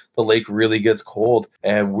flies and the lake really gets cold.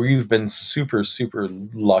 And we've been super, super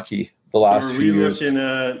lucky the last few years. Are we looking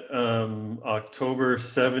at October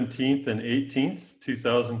 17th and 18th,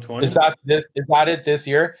 2020? Is that it this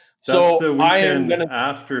year? That's the weekend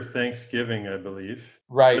after Thanksgiving, I believe.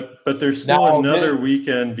 Right. But there's still another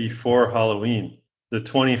weekend before Halloween, the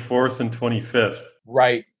 24th and 25th.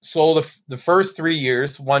 Right. So the first 3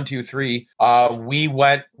 years, 1, 2, 3, we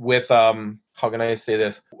went with how can I say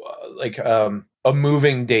this? Like a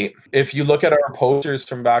moving date. If you look at our posters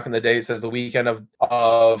from back in the day, it says the weekend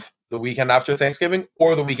of the weekend after Thanksgiving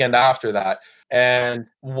or the weekend after that. And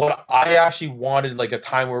what I actually wanted, like a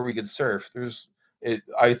time where we could surf.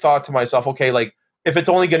 I thought to myself, okay, like if it's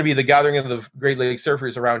only going to be the gathering of the Great Lakes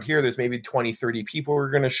surfers around here, there's maybe 20, 30 people who are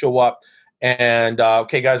going to show up. And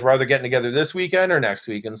okay, guys, we're either getting together this weekend or next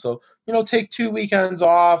weekend. So, take 2 weekends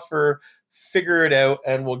off or figure it out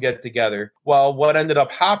and we'll get together. Well, what ended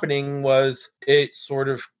up happening was it sort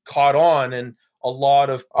of caught on, and a lot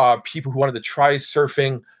of people who wanted to try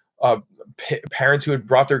surfing, parents who had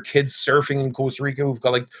brought their kids surfing in Costa Rica, who've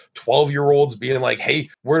got like 12-year-olds being like, hey,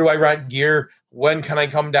 where do I rent gear? When can I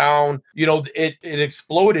come down? It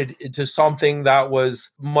exploded into something that was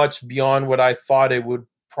much beyond what I thought it would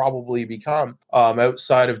probably become.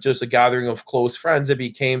 Outside of just a gathering of close friends, it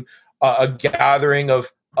became a gathering of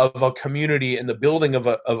a community and the building of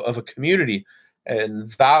a community.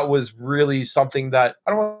 And that was really something that,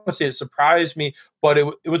 I don't want to say it surprised me, but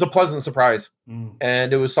it was a pleasant surprise.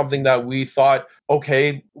 And it was something that we thought,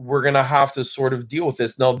 okay, we're going to have to sort of deal with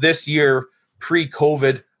this. Now, this year,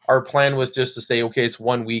 pre-COVID, our plan was just to say, okay, it's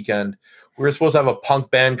one weekend. We were supposed to have a punk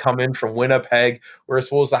band come in from Winnipeg. We were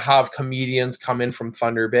supposed to have comedians come in from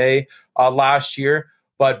Thunder Bay last year.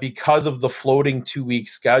 But because of the floating 2-week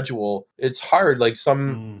schedule, it's hard. Like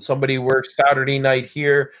somebody works Saturday night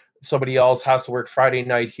here, somebody else has to work Friday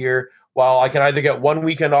night here. Well, I can either get one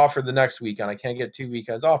weekend off or the next weekend. I can't get 2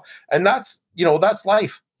 weekends off. And that's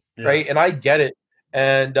life, right? And I get it.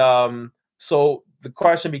 And so the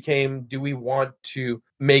question became, do we want to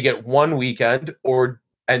make it one weekend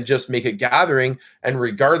and just make it gathering, and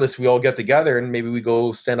regardless we all get together and maybe we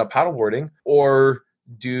go stand up paddleboarding? Or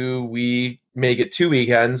do we make it 2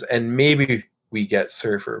 weekends and maybe we get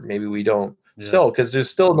surfer, maybe we don't. Yeah. Still, because there's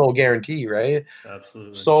still no guarantee, right?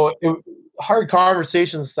 Absolutely. So hard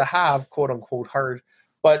conversations to have, quote unquote hard,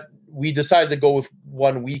 but we decided to go with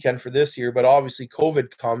 1 weekend for this year. But obviously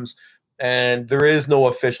COVID comes and there is no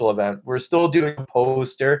official event. We're still doing a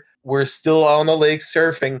poster. We're still on the lake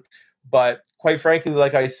surfing. But quite frankly,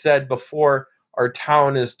 like I said before, our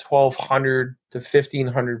town is 1,200 to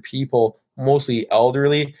 1,500 people, mostly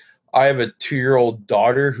elderly. I have a 2-year-old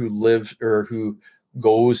daughter who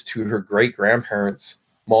goes to her great grandparents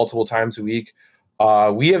multiple times a week.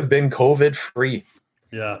 We have been COVID free.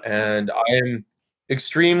 Yeah. And I am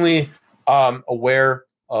extremely aware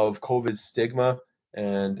of COVID stigma.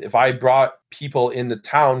 And if I brought people in the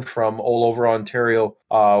town from all over Ontario,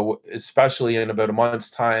 especially in about a month's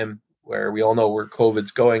time, where we all know where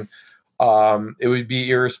COVID's going, it would be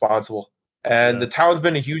irresponsible. And the town's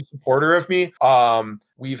been a huge supporter of me.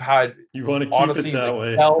 We've had, you want to keep honestly, it that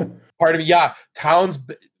way. Part of me, yeah.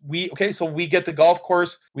 So we get the golf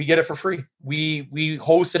course, we get it for free. We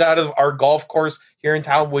host it out of our golf course here in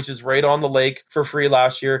town, which is right on the lake, for free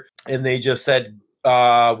last year. And they just said,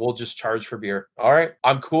 we'll just charge for beer. All right,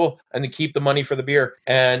 I'm cool. And to keep the money for the beer.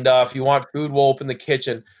 And if you want food, we'll open the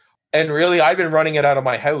kitchen. And really, I've been running it out of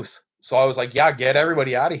my house. So I was like, yeah, get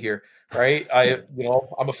everybody out of here. Right.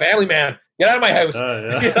 I'm a family man. Get out of my house.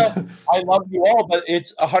 Yeah. I love you all, but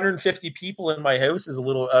it's 150 people in my house is a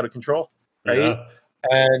little out of control. Right. Yeah.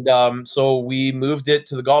 And so we moved it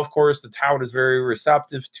to the golf course. The town is very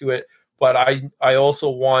receptive to it, but I also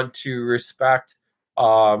want to respect.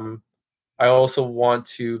 I also want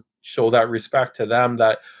to show that respect to them.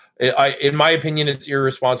 That in my opinion, it's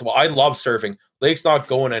irresponsible. I love surfing. Lake's not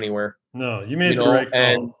going anywhere. No, you made the right call.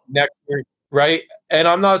 And next year, right? And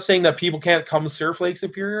I'm not saying that people can't come surf Lake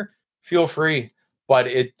Superior. Feel free, but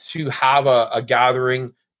to have a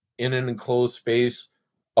gathering in an enclosed space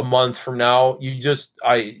a month from now,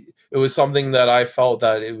 it was something that I felt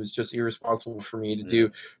that it was just irresponsible for me to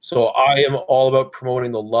do. So I am all about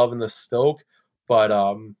promoting the love and the stoke. But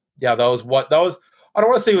that was I don't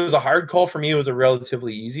want to say it was a hard call for me. It was a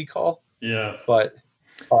relatively easy call. Yeah. But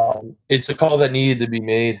it's a call that needed to be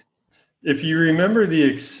made. If you remember the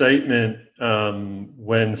excitement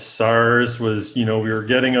when SARS was, we were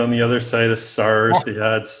getting on the other side of SARS, they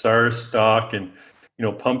had SARS stock and,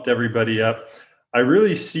 pumped everybody up. I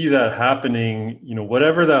really see that happening,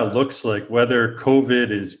 whatever that looks like, whether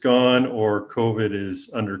COVID is gone or COVID is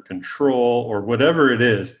under control or whatever it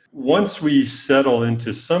is. Once we settle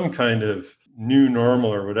into some kind of new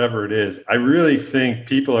normal or whatever it is, I really think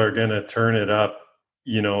people are going to turn it up,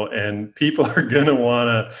 and people are going to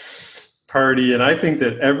want to party. And I think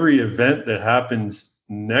that every event that happens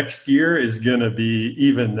next year is going to be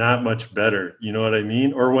even that much better. You know what I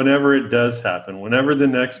mean? Or whenever it does happen, whenever the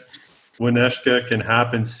next Winnetka can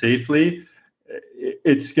happen safely,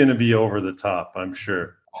 it's going to be over the top, I'm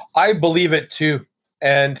sure. I believe it too.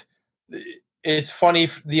 And it's funny,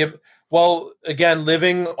 again,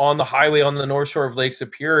 living on the highway on the North Shore of Lake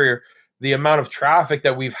Superior, the amount of traffic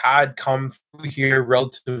that we've had come through here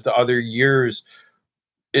relative to other years,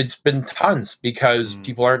 it's been tons because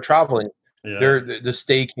people aren't traveling. Yeah. The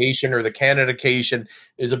staycation or the Canadacation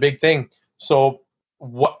is a big thing. So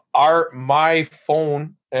my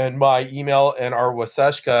phone and my email and our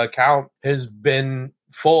Waseshka account has been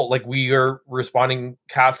full. Like we are responding,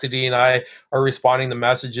 Cassidy and I are responding to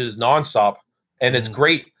messages nonstop, and it's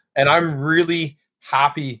great. And I'm really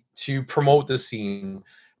happy to promote the scene.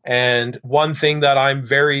 And one thing that I'm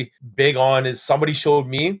very big on is somebody showed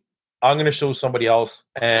me, I'm going to show somebody else,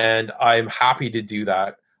 and I'm happy to do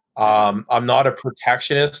that. I'm not a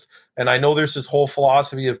protectionist, and I know there's this whole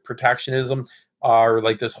philosophy of protectionism, or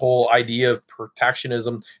like this whole idea of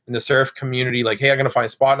protectionism in the surf community. Like, hey, I'm going to find a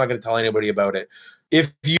spot, I'm not going to tell anybody about it.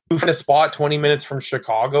 If you find a spot 20 minutes from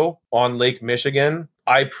Chicago on Lake Michigan,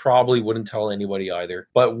 I probably wouldn't tell anybody either.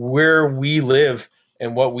 But where we live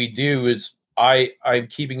and what we do is I'm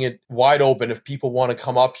keeping it wide open. If people want to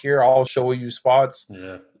come up here, I'll show you spots.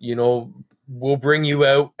 Yeah. We'll bring you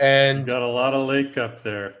out. And you got a lot of lake up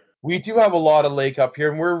there. We do have a lot of lake up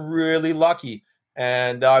here, and we're really lucky.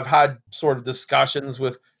 And I've had sort of discussions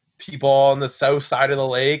with people on the south side of the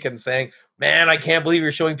lake and saying, man, I can't believe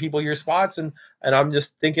you're showing people your spots. And I'm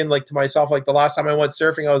just thinking like to myself, like the last time I went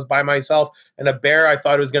surfing, I was by myself, and a bear, I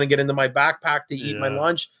thought it was going to get into my backpack to eat my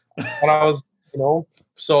lunch. And I was,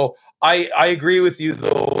 so I agree with you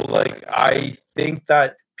though. Like, I think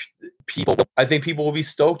that people will be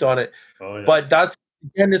stoked on it. Oh, yeah. But that's,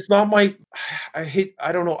 again, it's not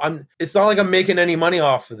it's not like I'm making any money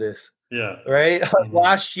off of this. Yeah. Right.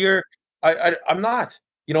 Last year, I'm not,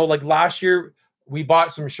 like last year, We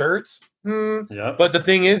bought some shirts. Yeah. But the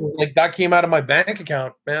thing is, like, that came out of my bank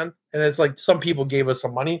account, man. And it's like some people gave us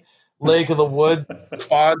some money. Lake of the Woods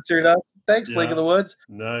sponsored us. Thanks, Lake of the Woods.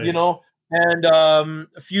 Nice. And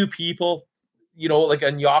a few people, like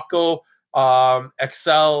Anyako,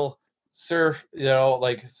 Excel, Surf,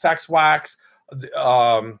 like Sex Wax.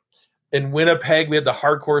 In Winnipeg, we had the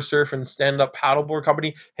Hardcore Surf and Stand-Up Paddleboard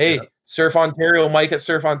Company. Hey, Surf Ontario, Mike at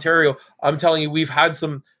Surf Ontario. I'm telling you, we have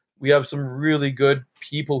some really good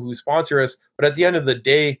people who sponsor us. But at the end of the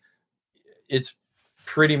day, it's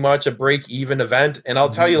pretty much a break-even event. And I'll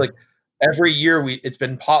tell you, like, every year it's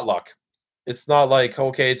been potluck. It's not like,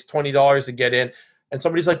 okay, it's $20 to get in. And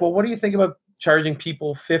somebody's like, well, what do you think about charging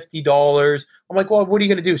people $50? I'm like, well, what are you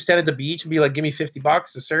going to do? Stand at the beach and be like, give me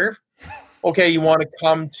 $50 to surf? Okay, you want to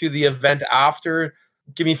come to the event after?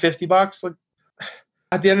 Give me $50. Like,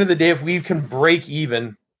 at the end of the day, if we can break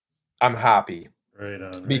even, I'm happy. Right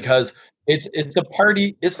on. Because it's a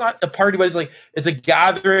party. It's not a party, but it's a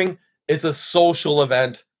gathering. It's a social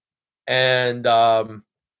event, and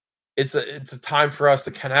it's a time for us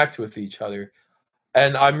to connect with each other.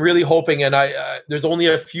 And I'm really hoping. And there's only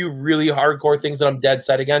a few really hardcore things that I'm dead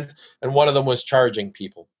set against, and one of them was charging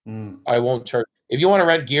people. I won't charge. If you want to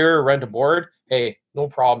rent gear or rent a board, hey, no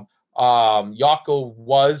problem. Yako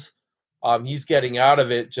was, he's getting out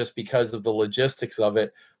of it just because of the logistics of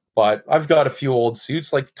it. But I've got a few old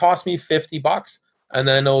suits. Like, toss me $50, and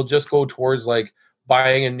then it'll just go towards like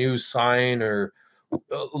buying a new sign, or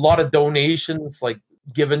a lot of donations like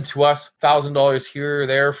given to us, $1,000 here or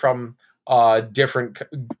there from different,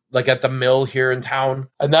 like at the mill here in town,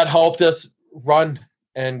 and that helped us run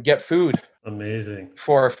and get food. Amazing.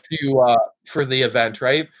 For a few for the event,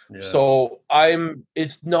 right? Yeah. So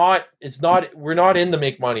it's not we're not in to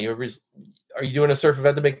make money. Are you doing a surf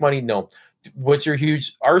event to make money? No.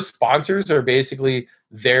 Our sponsors are basically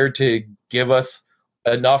there to give us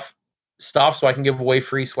enough stuff so I can give away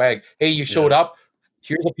free swag. Hey, you showed up,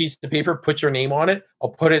 here's a piece of paper, put your name on it, I'll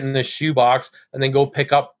put it in the shoebox, and then go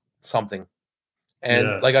pick up something.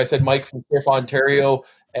 And like I said, Mike from Surf Ontario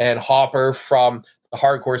and Hopper from the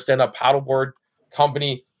Hardcore Stand-Up Paddleboard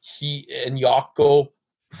Company, he and Yako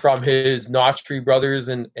from his Notch Tree Brothers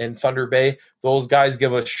in Thunder Bay, those guys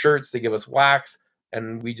give us shirts, they give us wax,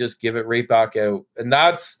 and we just give it right back out. And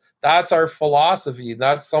that's our philosophy.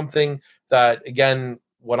 That's something that, again,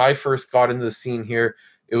 when I first got into the scene here,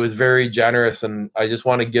 it was very generous, and I just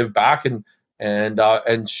want to give back and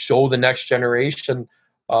show the next generation.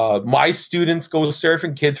 My students go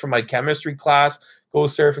surfing, kids from my chemistry class go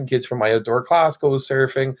surfing, kids from my outdoor class go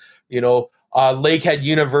surfing. Lakehead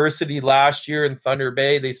University last year in Thunder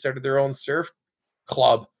Bay, they started their own surf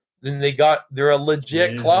club. Then they're a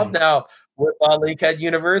legit club now with Lakehead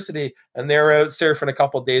University, and they were out surfing a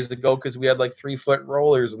couple days ago because we had like 3-foot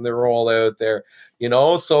rollers and they were all out there.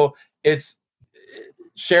 So it's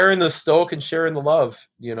sharing the stoke and sharing the love.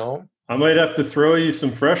 I might have to throw you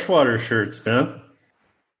some freshwater shirts, man.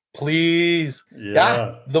 Please.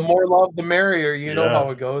 Yeah. The more love, the merrier. You know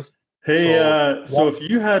how it goes. Hey, so if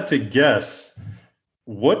you had to guess,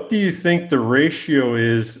 what do you think the ratio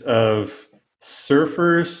is of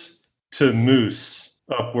surfers to moose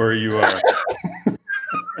up where you are?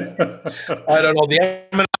 I don't know. The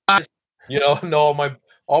M&Rs, no,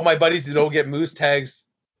 all my buddies who don't get moose tags,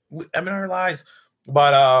 M&R lies.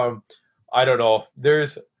 But I don't know.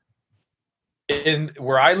 In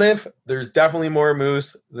where I live, there's definitely more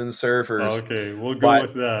moose than surfers. Okay, we'll go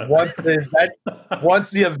with that. Once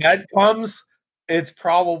the event comes, it's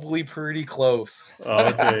probably pretty close.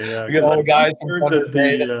 Okay, yeah.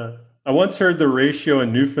 I once heard the ratio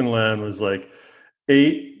in Newfoundland was like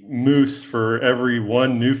 8 moose for every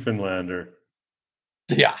 1 Newfoundlander.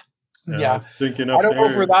 Yeah. I was thinking I don't know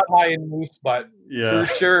if we're that high in moose, but for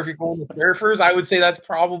sure, if you're going to surfers, I would say that's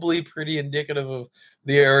probably pretty indicative of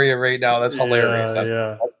the area right now. That's hilarious. That's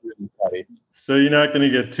really funny. So you're not going to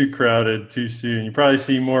get too crowded too soon. You probably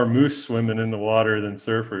see more moose swimming in the water than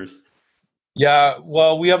surfers. Yeah,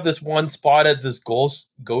 well, we have this one spot at this ghost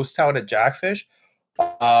town at Jackfish.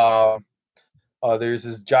 There's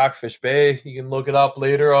this Jackfish Bay. You can look it up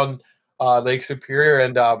later on Lake Superior,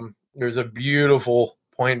 and there's a beautiful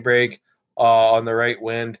point break on the right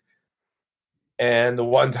wind. And the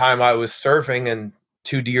one time I was surfing, and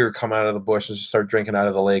 2 deer come out of the bush and just start drinking out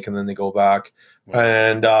of the lake, and then they go back. Wow.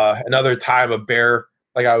 And another time, a bear,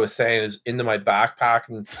 like I was saying, is into my backpack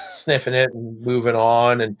and sniffing it and moving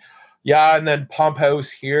on. And and then Pump House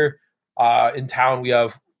here in town, we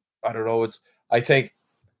have, I don't know, I think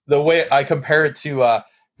the way I compare it to, if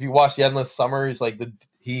you watch The Endless Summer, he's like the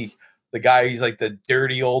guy, he's like the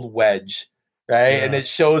dirty old wedge, right? Yeah. And it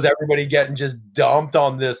shows everybody getting just dumped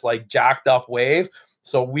on this like jacked up wave.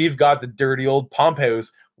 So we've got the dirty old pump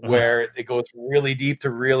house where it goes really deep to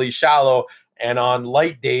really shallow. And on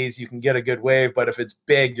light days, you can get a good wave, but if it's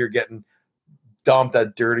big, you're getting dumped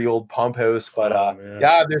at dirty old pump house. But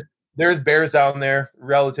yeah, there's bears down there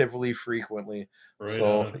relatively frequently. Right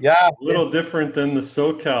So on. yeah, A little different than the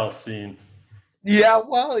SoCal scene. yeah,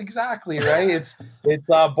 well, exactly, right? It's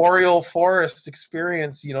a boreal forest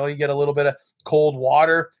experience. You know, you get a little bit of cold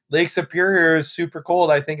water. Lake Superior is super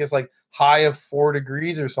cold. I think it's like high of 4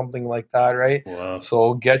 degrees or something like that, right? Wow.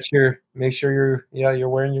 So make sure you're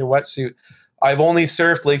wearing your wetsuit. I've only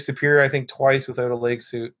surfed Lake Superior, I think, twice without a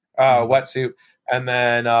wetsuit, and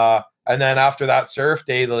then after that surf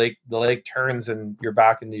day, the lake turns and you're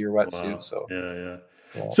back into your wetsuit. Wow. So Yeah.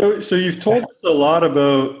 yeah. So you've told us a lot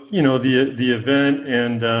about, the event,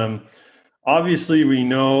 and obviously we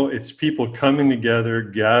know it's people coming together,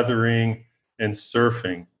 gathering and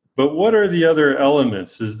surfing. But what are the other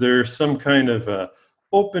elements? Is there some kind of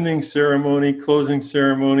opening ceremony, closing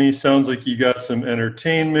ceremony? Sounds like you got some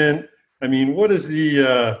entertainment. I mean, what does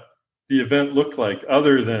the event look like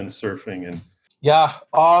other than surfing? And Yeah.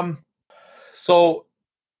 So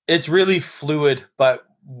it's really fluid, but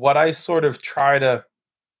what I sort of try to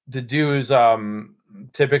do is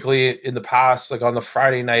typically in the past, like on the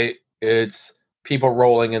Friday night, it's people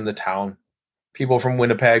rolling in the town. People from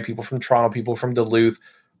Winnipeg, people from Toronto, people from Duluth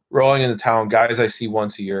rolling in the town, guys I see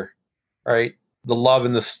once a year, right? The love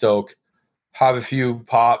and the stoke. Have a few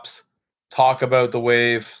pops, talk about the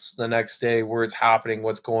waves the next day, where it's happening,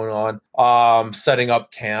 what's going on, setting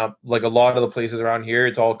up camp. Like a lot of the places around here,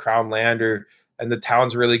 it's all Crown land, and the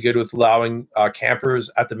town's really good with allowing campers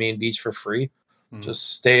at the main beach for free.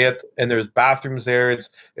 Just stay and there's bathrooms there.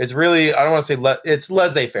 It's really, I don't want to say it's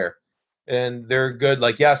laissez-faire, and they're good.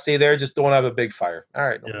 Like, yeah, stay there, just don't have a big fire. All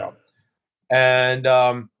right, no problem.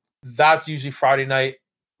 And that's usually Friday night.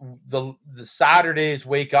 The Saturdays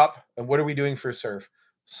wake up, and what are we doing for surf?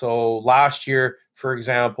 So last year, for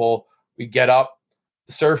example, we get up.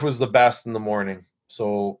 The surf was the best in the morning.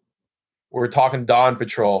 So we're talking dawn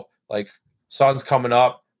patrol, like sun's coming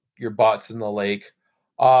up, your butt's in the lake.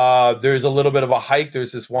 There's a little bit of a hike.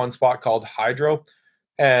 There's this one spot called Hydro,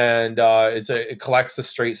 and it collects the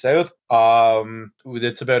straight south.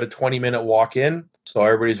 It's about a 20-minute walk in, so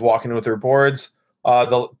everybody's walking with their boards.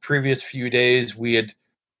 The previous few days, we had,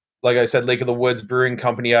 like I said, Lake of the Woods Brewing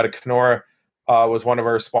Company out of Kenora was one of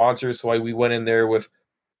our sponsors. So we went in there with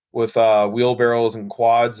wheelbarrows and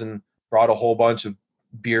quads and brought a whole bunch of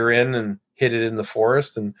beer in and hid it in the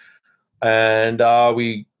forest, and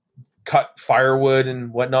we cut firewood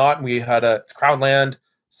and whatnot. And we had it's Crown land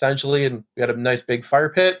essentially, and we had a nice big fire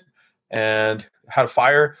pit and had a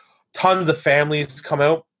fire. Tons of families come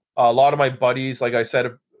out. A lot of my buddies, like I said,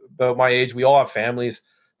 about my age, we all have families.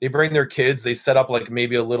 They bring their kids. They set up like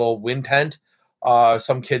maybe a little wind tent.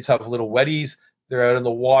 Some kids have little wetties. They're out in the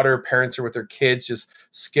water. Parents are with their kids, just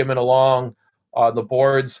skimming along the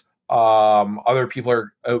boards. Other people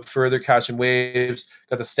are out further catching waves.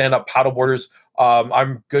 Got the stand-up paddleboarders.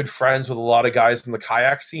 I'm good friends with a lot of guys in the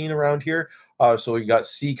kayak scene around here. So you got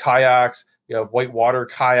sea kayaks, you have whitewater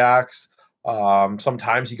kayaks.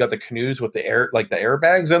 Sometimes you got the canoes with the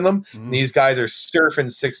airbags in them. And these guys are surfing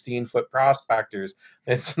 16-foot prospectors.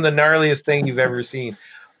 It's the gnarliest thing you've ever seen.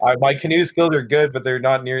 My canoe skills are good, but they're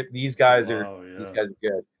not near. These guys are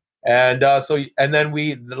good. And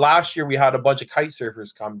then last year we had a bunch of kite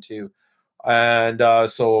surfers come too, and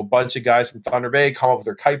so a bunch of guys from Thunder Bay come up with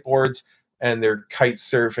their kite boards and they're kite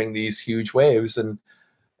surfing these huge waves, and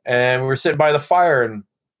we're sitting by the fire, and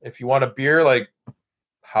if you want a beer, like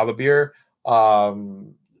have a beer.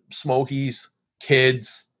 Smokies,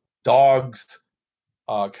 kids, dogs,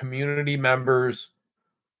 community members,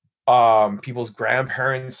 people's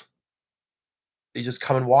grandparents, they just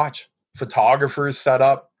come and watch. Photographers set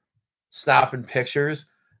up, snapping pictures,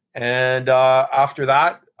 and after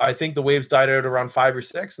that, I think the waves died out around 5 or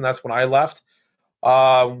 6, and that's when I left.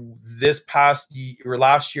 Last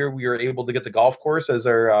year, we were able to get the golf course as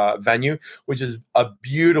our venue, which is a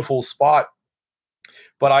beautiful spot.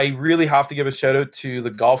 But I really have to give a shout out to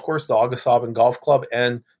the golf course, the August Golf Club,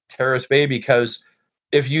 and Terrace Bay, because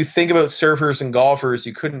if you think about surfers and golfers,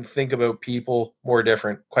 you couldn't think about people more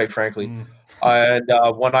different, quite frankly. And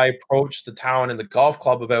when I approached the town and the golf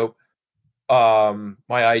club about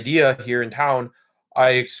my idea here in town, I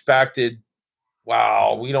expected,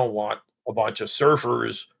 wow, we don't want a bunch of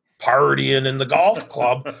surfers partying in the golf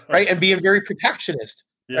club, right? And being very protectionist,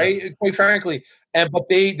 right? Quite frankly. But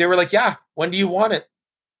they were like, yeah, when do you want it?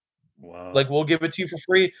 Wow. Like, we'll give it to you for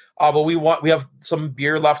free. But we have some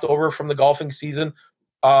beer left over from the golfing season.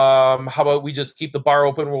 how about we just keep the bar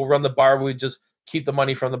open? We'll run the bar. We just keep the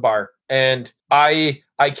money from the bar. And I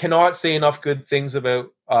cannot say enough good things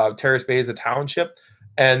about Terrace Bay as a township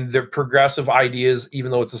and their progressive ideas,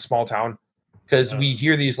 even though it's a small town, because we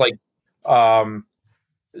hear these like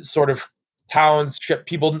sort of township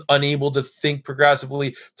people unable to think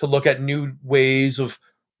progressively, to look at new ways of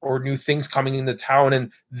or new things coming into town,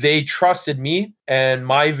 and they trusted me and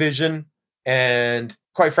my vision. And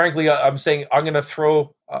quite frankly, I'm saying I'm going to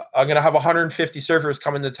have 150 surfers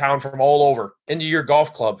come into town from all over into your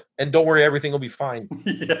golf club, and don't worry, everything will be fine.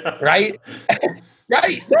 Yeah. Right?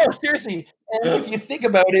 Right. No, seriously. And if you think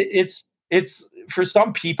about it, it's for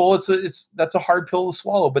some people, that's a hard pill to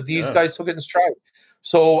swallow, but these guys took it in stride.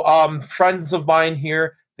 So friends of mine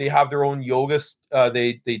here, they have their own yoga.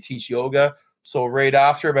 They teach yoga. So right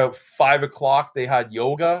after about 5:00, they had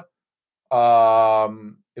yoga.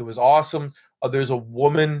 It was awesome. There's a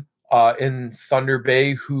woman in Thunder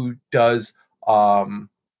Bay who does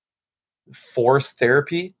forest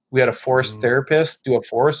therapy. We had a forest therapist do a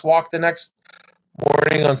forest walk the next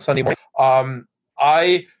morning on Sunday morning.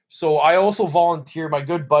 I also volunteer. My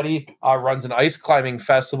good buddy runs an ice climbing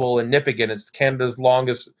festival in Nipigon. It's Canada's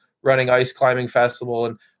longest running ice climbing festival,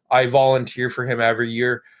 and I volunteer for him every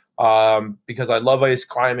year because I love ice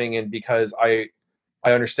climbing and because I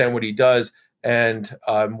understand what he does and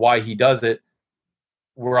why he does it.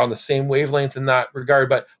 We're on the same wavelength in that regard.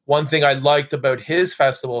 But one thing I liked about his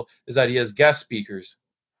festival is that he has guest speakers.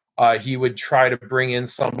 He would try to bring in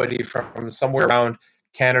somebody from somewhere around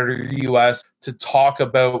Canada or US to talk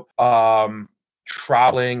about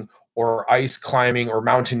traveling or ice climbing or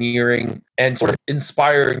mountaineering and sort of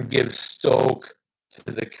inspire and give stoke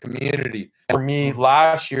to the community. For me,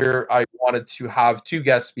 last year, I wanted to have 2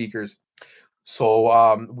 guest speakers.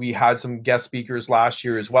 So we had some guest speakers last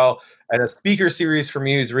year as well. And a speaker series for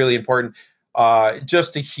me is really important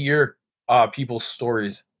just to hear people's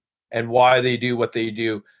stories and why they do what they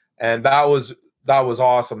do. And that was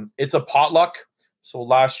awesome. It's a potluck. So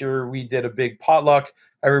last year we did a big potluck.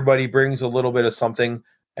 Everybody brings a little bit of something,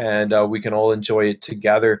 and we can all enjoy it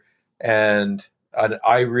together. And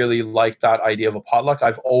I really like that idea of a potluck.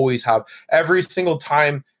 I've always have every single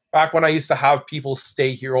time. Back when I used to have people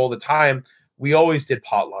stay here all the time, we always did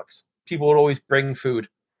potlucks. People would always bring food,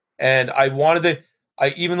 and I wanted to.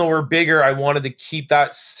 Even though we're bigger, I wanted to keep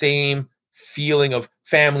that same feeling of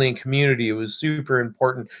family and community. It was super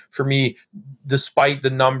important for me, despite the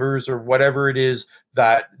numbers or whatever it is,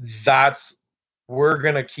 we're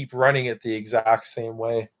gonna keep running it the exact same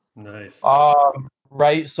way. Nice.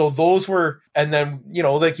 Right. So those were, and then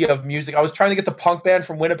like you have music. I was trying to get the punk band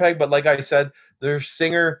from Winnipeg, but like I said, their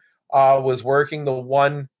singer was working the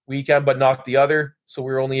one weekend, but not the other. So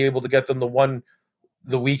we were only able to get them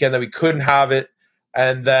the weekend that we couldn't have it.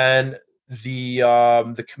 And then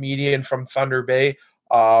the comedian from Thunder Bay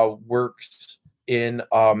works in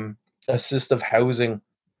assistive housing,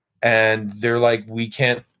 and they're like,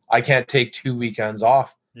 I can't take 2 weekends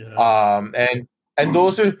off. Yeah. And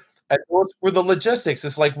those were the logistics.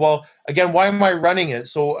 It's like, well, again, why am I running it?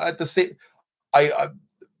 So at the same,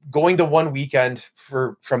 going to one weekend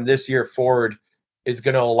from this year forward is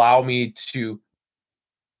going to allow me to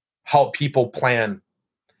help people plan.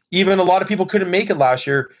 Even a lot of people couldn't make it last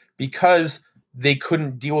year because they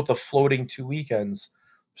couldn't deal with the floating 2 weekends.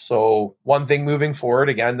 So one thing moving forward,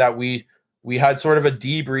 again, that we had sort of a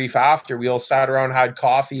debrief after. We all sat around, had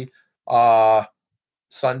coffee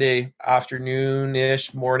Sunday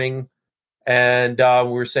afternoon-ish, morning, and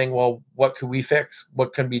we were saying, well, what could we fix?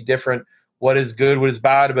 What can be different? What is good? What is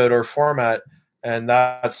bad about our format? And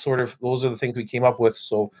those are the things we came up with.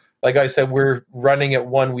 So like I said, we're running it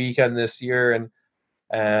one weekend this year,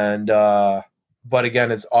 and but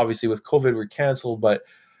again, it's obviously with COVID we're canceled. But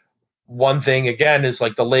one thing again is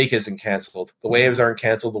like the lake isn't canceled, the waves aren't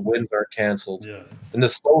canceled, the winds aren't canceled, and the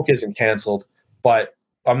smoke isn't canceled. But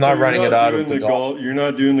I'm not running it out of the golf. You're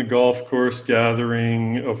not doing the golf course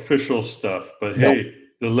gathering official stuff, but hey,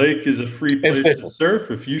 the lake is a free place to surf.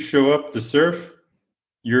 If you show up to surf,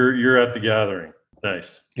 you're at the gathering.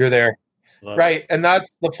 Nice. You're there. Right. And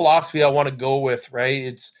that's the philosophy I want to go with, right?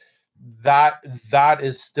 It's that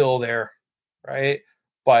is still there, right?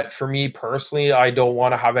 But for me personally, I don't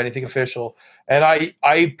want to have anything official. And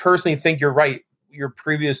I personally think you're right. Your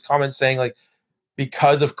previous comment saying like,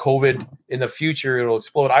 because of COVID in the future, it'll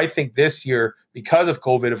explode. I think this year, because of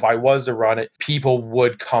COVID, if I was to run it, people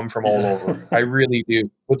would come from all over. I really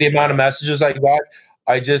do. With the amount of messages I got,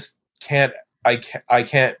 I just can't. I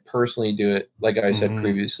can't personally do it, like I said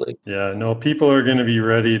previously. Yeah, no, people are going to be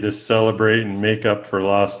ready to celebrate and make up for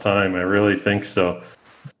lost time. I really think so.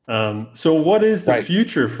 So what is the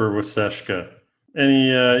future for Waseshka? Any,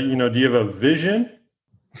 do you have a vision?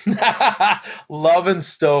 Love and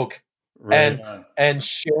stoke, Right and on.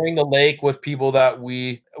 sharing the lake with people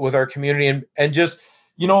with our community, and just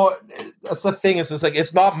that's the thing. It's just like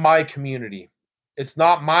it's not my community, it's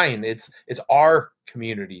not mine. It's our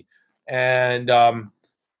community, and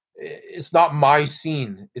it's not my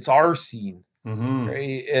scene. It's our scene, Mm-hmm.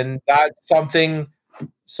 right? And that's something.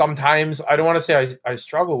 Sometimes I don't want to say I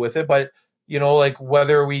struggle with it, but like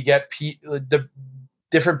whether we get the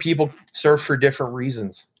different people serve for different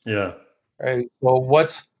reasons. Yeah. Right. So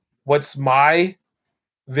what's my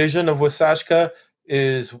vision of Wasashka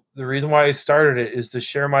is the reason why I started it is to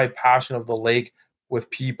share my passion of the lake with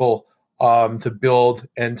people, to build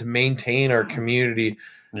and to maintain our community,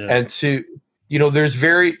 Yeah. and to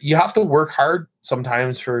you have to work hard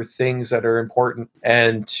sometimes for things that are important,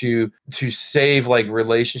 and to save like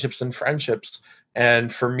relationships and friendships.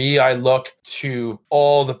 And for me, I look to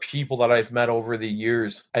all the people that I've met over the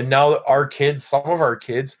years. And now our kids, some of our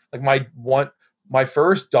kids, like my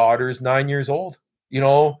first daughter is 9 years old.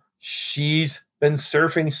 She's been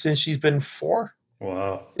surfing since she's been 4.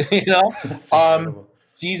 Wow. you know, That's um, incredible.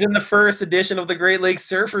 she's in the first edition of the Great Lakes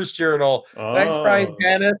Surfers Journal. Thanks, Brian Oh,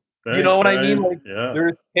 Dennis. You thanks, know what I mean? Brian. Like, Yeah.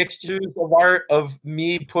 there's pictures of art of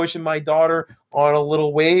me pushing my daughter on a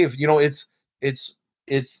little wave.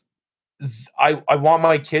 It's I want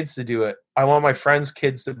my kids to do it. I want my friends'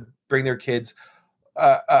 kids to bring their kids.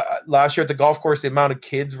 Last year at the golf course, the amount of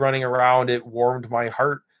kids running around, it warmed my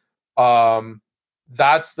heart. Um,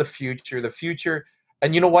 that's the future. The future.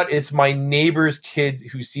 And you know what? It's my neighbor's kid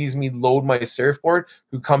who sees me load my surfboard,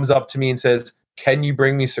 who comes up to me and says, "Can you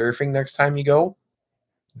bring me surfing next time you go?"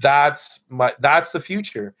 That's the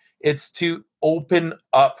future. It's to open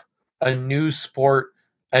up a new sport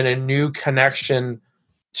and a new connection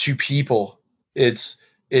to people. It's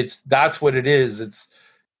that's what it is. It's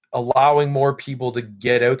allowing more people to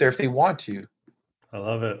get out there if they want to. I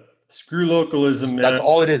love it. Screw localism, That's man.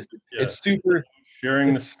 all it is. Yeah. It's super. Sharing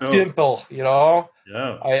the It's stoke. simple. Yeah.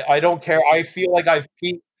 I don't care. I feel like I've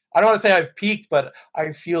peaked. I don't want to say I've peaked, but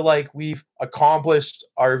I feel like we've accomplished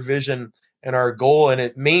our vision and our goal,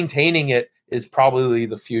 and maintaining it is probably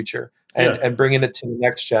the future, and Yeah. and bringing it to the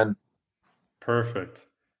next gen. Perfect.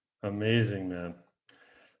 Amazing, man.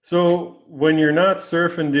 So when you're not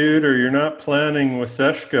surfing, dude, or you're not planning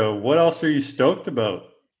Waseshka, what else are you stoked about?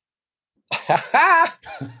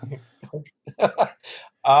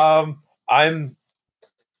 um, I'm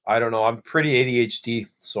I don't know. I'm pretty ADHD,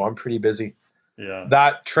 so I'm pretty busy. Yeah.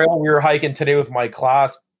 That trail we were hiking today with my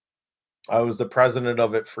class, I was the president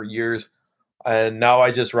of it for years, and now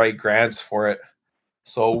I just write grants for it.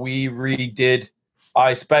 So we redid.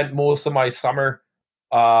 I spent most of my summer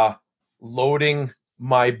uh, loading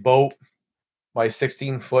my boat, my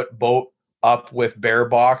 16-foot boat, up with bear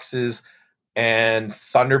boxes and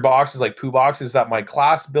thunder boxes, like poo boxes that my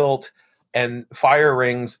class built, and fire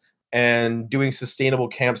rings, and doing sustainable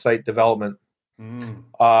campsite development.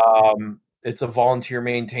 Mm. It's a volunteer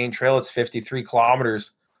maintained trail. It's 53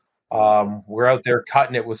 kilometers. Wow. We're out there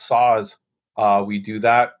cutting it with saws. We do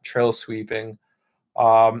that trail sweeping.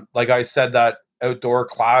 Like I said, that outdoor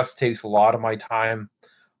class takes a lot of my time.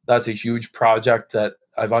 That's a huge project that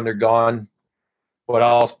I've undergone. What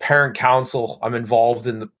else? Parent council. I'm involved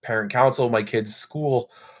in the parent council of my kids' school.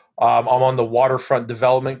 I'm on the waterfront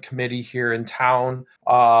development committee here in town.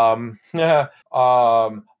 I'm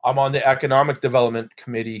on the economic development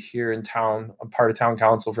committee here in town. I'm part of town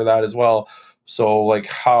council for that as well. So, like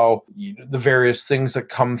how the various things that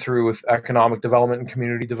come through with economic development and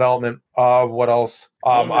community development. What else?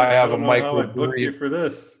 Oh man, I I have a don't know how I booked you microbrewery. for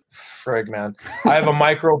this. Frig, man. I have a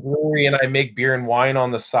microbrewery and I make beer and wine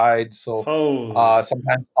on the side. So Holy.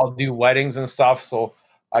 sometimes I'll do weddings and stuff. So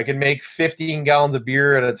I can make 15 gallons of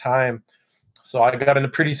beer at a time. So I got in a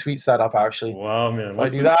pretty sweet setup actually. Wow, man. So I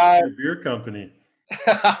What's do the name of that. your beer company?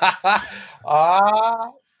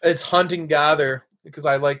 It's hunt and gather because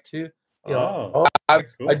I like to, Oh, I, that's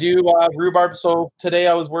I cool. do rhubarb. So today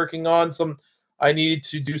I was working on I needed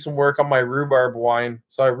to do some work on my rhubarb wine.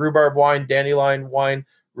 So I have rhubarb wine, dandelion wine,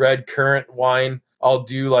 red currant wine. I'll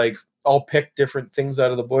pick different things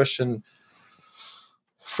out of the bush and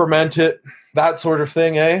ferment it, that sort of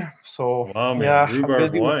thing, eh? So Wow, man. yeah, I'm Rhubarb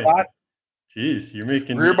busy with wine. that. Jeez, you're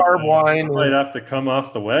making me, Rhubarb I wine, might have to come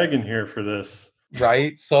off the wagon here for this.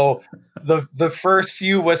 right? So the first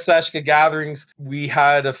few Waseshka gatherings we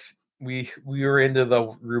had we were into the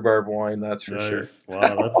rhubarb wine, that's for sure. Nice.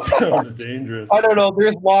 Wow, that sounds dangerous. I don't know.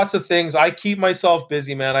 There's lots of things. I keep myself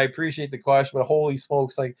busy, man. I appreciate the question, but holy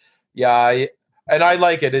smokes, like, yeah, and I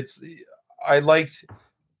like it. I liked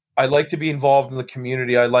I like to be involved in the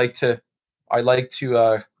community. I like to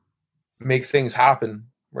make things happen,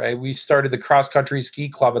 right? We started the cross country ski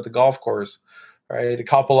club at the golf course, right? A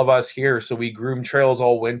couple of us here, so we groom trails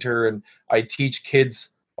all winter, and I teach kids.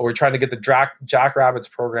 We're trying to get the Jackrabbits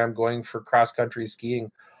program going for cross country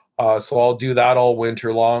skiing, so I'll do that all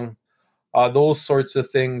winter long. Those sorts of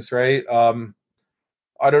things, right?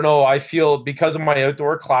 I don't know. I feel because of my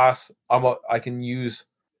outdoor class, I can use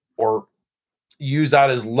or use that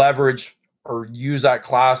as leverage, or use that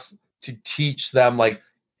class to teach them, like,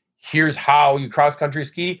 here's how you cross country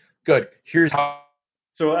ski. Good. Here's how.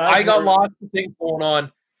 So I got lots of things going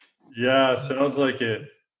on. Yeah, sounds like it.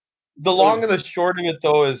 The long and the short of it,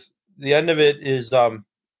 though, is the end of it is I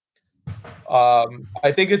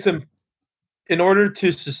think it's in order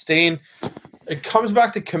to sustain. It comes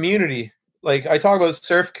back to community. Like I talk about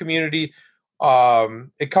surf community.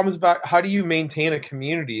 It comes back. How do you maintain a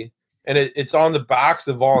community? And it's on the backs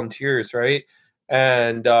of volunteers, right?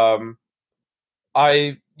 And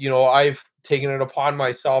I've taken it upon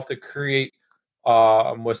myself to create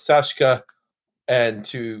Waseshka and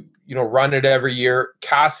to run it every year.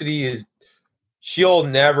 Cassidy she'll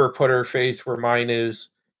never put her face where mine is,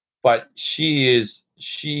 but she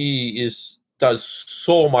does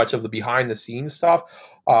so much of the behind the scenes stuff.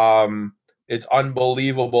 It's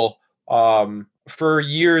unbelievable. For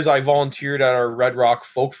years, I volunteered at our Red Rock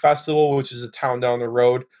Folk Festival, which is a town down the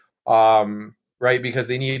road. Right, because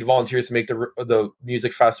they need volunteers to make the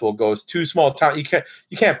music festival go. It's too small town.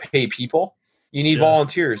 You can't pay people. You need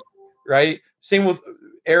volunteers, right? Same with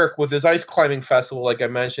Eric with his ice climbing festival, like I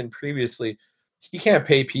mentioned previously. He can't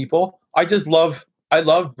pay people. I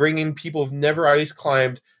love bringing people who've never ice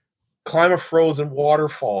climbed, climb a frozen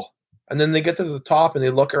waterfall, and then they get to the top and they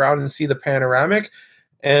look around and see the panoramic,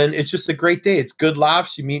 and it's just a great day. It's good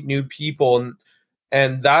laughs. You meet new people,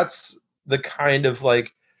 and that's the kind of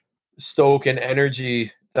like stoke and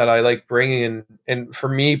energy that I like bringing in. And for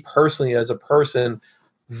me personally, as a person,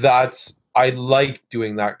 I like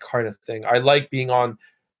doing that kind of thing. I like being on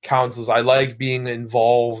councils. I like being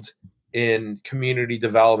involved in community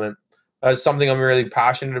development. That's something I'm really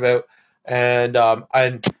passionate about. And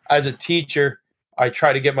as a teacher, I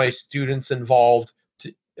try to get my students involved,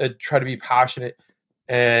 to try to be passionate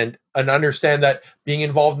and understand that being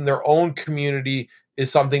involved in their own community is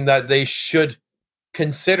something that they should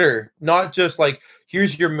consider. Not just like,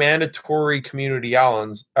 here's your mandatory community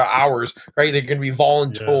hours, right? They're going to be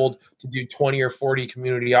voluntold to do 20 or 40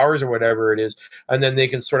 community hours or whatever it is, and then they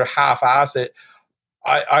can sort of half-ass it.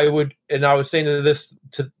 I was saying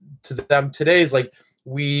to them today, is like,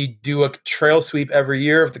 we do a trail sweep every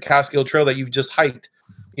year of the Catskill Trail that you've just hiked,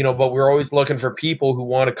 but we're always looking for people who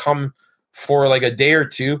want to come for like a day or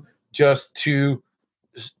two just to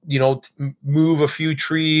move a few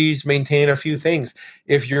trees, maintain a few things.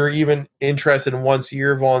 If you're even interested in once a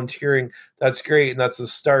year volunteering, that's great, and that's the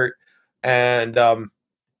start. And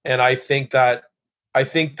I think that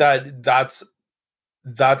that's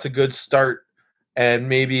a good start. And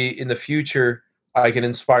maybe in the future, I can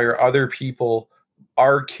inspire other people,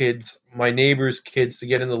 our kids, my neighbors' kids, to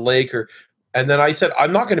get in the lake. And then I said,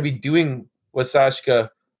 I'm not going to be doing Waseshka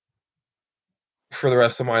for the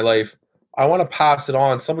rest of my life. I want to pass it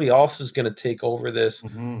on. Somebody else is going to take over this,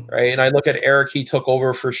 right? And I look at Eric. He took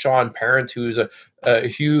over for Sean Parent, who's a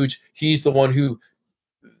huge. He's the one who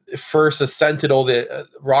first ascended all the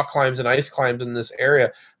rock climbs and ice climbs in this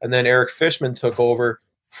area, and then Eric Fishman took over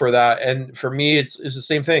for that. And for me, it's the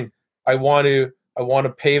same thing. I want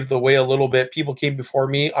to pave the way a little bit. People came before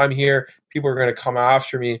me. I'm here. People are going to come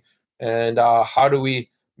after me. And how do we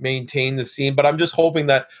maintain the scene? But I'm just hoping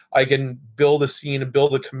that I can build a scene and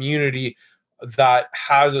build a community that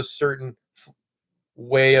has a certain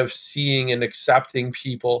way of seeing and accepting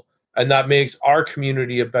people, and that makes our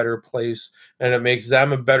community a better place, and it makes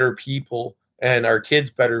them a better people, and our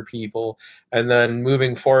kids better people. And then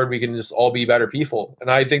moving forward, we can just all be better people.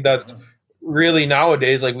 And I think that's really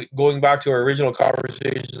nowadays, like going back to our original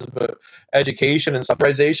conversations about education and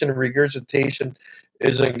summarization and regurgitation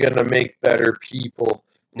isn't going to make better people.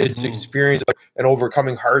 It's experience and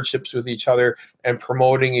overcoming hardships with each other and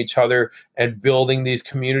promoting each other and building these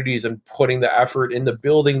communities and putting the effort into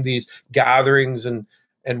building these gatherings and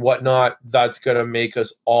whatnot. That's going to make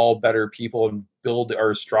us all better people and build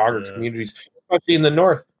our stronger communities, especially in the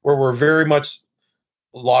North, where we're very much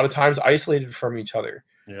a lot of times isolated from each other.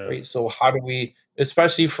 Right. So how do we,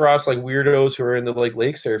 especially for us, like weirdos who are into like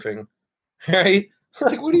lake surfing, right?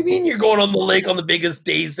 Like, what do you mean you're going on the lake on the biggest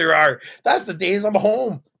days there are? That's the days I'm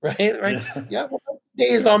home, right? Yeah, well,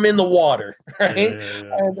 days I'm in the water, right?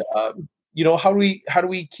 And how do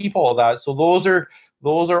we keep all that? So those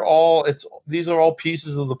are all these are all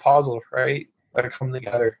pieces of the puzzle, right? That come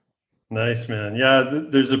together. Nice, man. Yeah,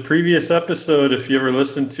 there's a previous episode, if you ever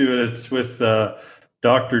listen to it, it's with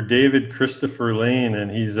Dr. David Christopher Lane,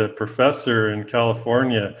 and he's a professor in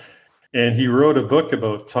California, and he wrote a book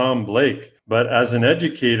about Tom Blake. But as an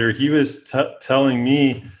educator, he was telling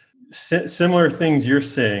me similar things you're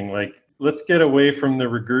saying, like, let's get away from the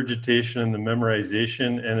regurgitation and the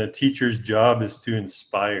memorization, and a teacher's job is to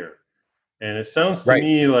inspire. And it sounds to Right.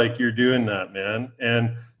 me like you're doing that, man.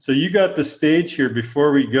 And so you got the stage here.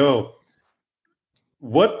 Before we go,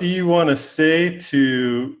 what do you want to say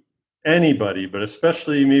to anybody, but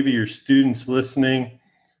especially maybe your students listening,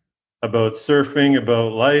 about surfing,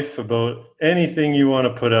 about life, about anything you want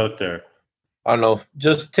to put out there? I don't know.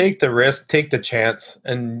 Just take the risk, take the chance,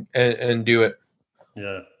 and do it.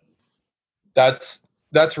 Yeah. That's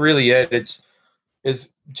really it. It's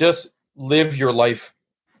just live your life,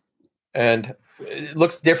 and it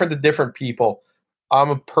looks different to different people. I'm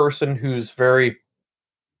a person who's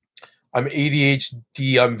I'm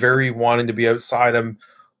ADHD. I'm very wanting to be outside. I'm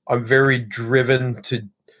very driven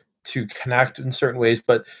to connect in certain ways,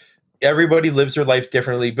 but everybody lives their life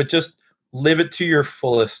differently. But just live it to your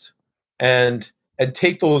fullest, and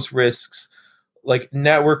take those risks. Like,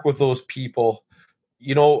 network with those people.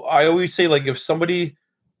 I always say, like, if somebody,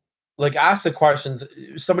 like, asks the questions,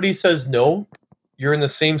 if somebody says no, you're in the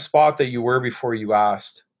same spot that you were before you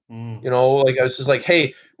asked. Like, I was just like,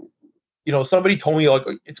 hey, somebody told me, like,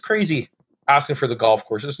 it's crazy asking for the golf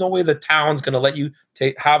course. There's no way the town's going to let you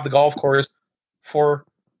have the golf course for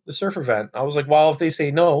the surf event. I was like, well, if they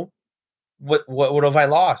say no, what have I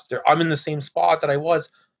lost? I'm in the same spot that I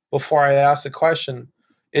was before I asked the question.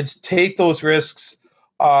 It's take those risks,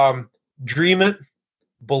 dream it,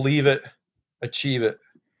 believe it, achieve it.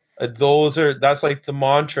 That's like the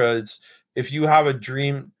mantra. It's, if you have a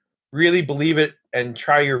dream, really believe it and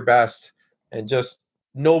try your best. And just,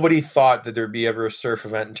 nobody thought that there'd be ever a surf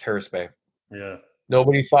event in Terrace Bay. Yeah.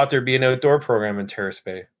 Nobody thought there'd be an outdoor program in Terrace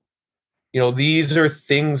Bay. These are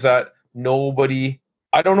things that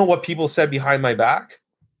I don't know what people said behind my back,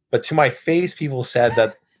 but to my face, people said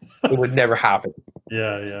that it would never happen.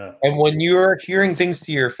 Yeah, yeah. And when you're hearing things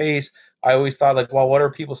to your face, I always thought, like, well, what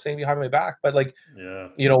are people saying behind my back? But, like, Yeah.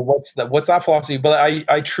 what's that philosophy? But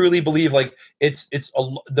I truly believe, like,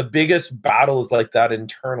 the biggest battle is like that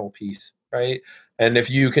internal piece, right? And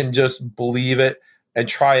if you can just believe it and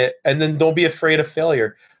try it, and then don't be afraid of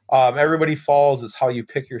failure. Everybody falls, is how you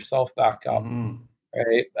pick yourself back up,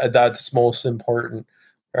 right? That's most important,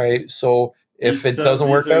 right? So if it doesn't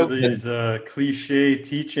work out, these cliche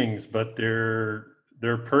teachings, but they're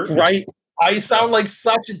pertinent. Right. I sound like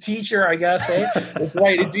such a teacher, I guess. It's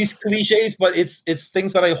right. It's these cliches, but it's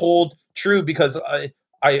things that I hold true because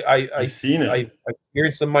I've seen it. I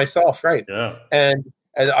experienced them myself, right? Yeah. And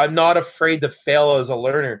I'm not afraid to fail as a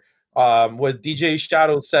learner. What DJ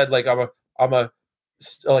Shadow said, like, I'm a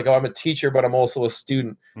teacher, but I'm also a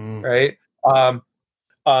student, right? And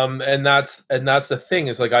that's the thing,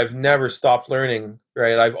 is, like, I've never stopped learning,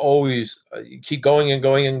 right? I've always keep going and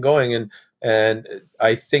going and going, and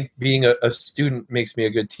I think being a student makes me a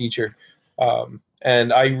good teacher.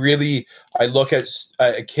 And I look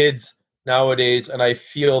at kids nowadays, and I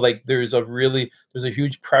feel like there's a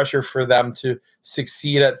huge pressure for them to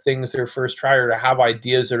succeed at things their first try, or to have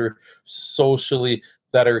ideas that are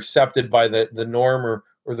that are accepted by the norm,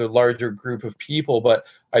 or the larger group of people. But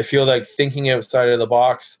I feel like thinking outside of the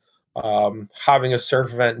box, having a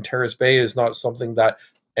surf event in Terrace Bay is not something that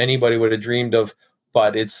anybody would have dreamed of,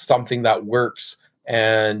 but it's something that works.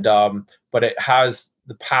 And but it has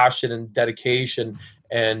the passion and dedication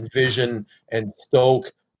and vision and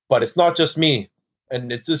stoke. But it's not just me,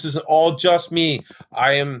 and this isn't all just me.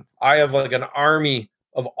 I have, like, an army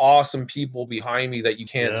of awesome people behind me that you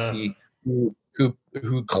can't see,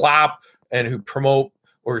 who clap and who promote,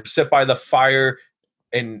 or sit by the fire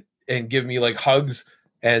and give me, like, hugs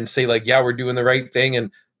and say, like, yeah, we're doing the right thing,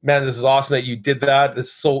 and, man, this is awesome that you did that. This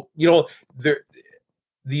is so,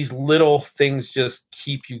 these little things just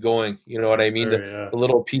keep you going. You know what I mean? The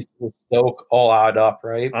little pieces of stoke all add up,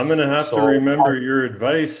 right? I'm going to have to remember your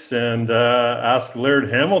advice and ask Laird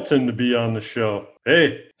Hamilton to be on the show.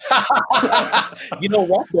 Hey. You know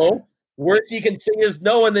what, though? Worst you can say is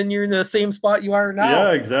no, and then you're in the same spot you are now.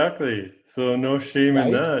 Yeah, exactly. So no shame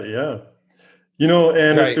in that. Yeah.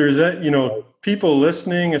 And if there's people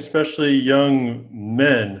listening, especially young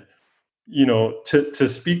men, to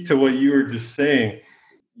speak to what you were just saying,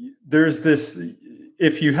 there's this,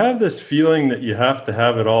 if you have this feeling that you have to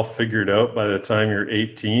have it all figured out by the time you're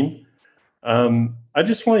 18, I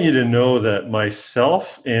just want you to know that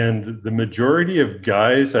myself and the majority of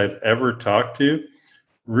guys I've ever talked to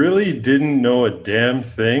really didn't know a damn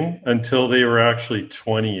thing until they were actually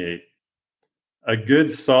 28. a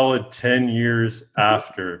good solid 10 years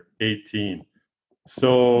after 18.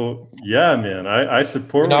 So yeah, man, I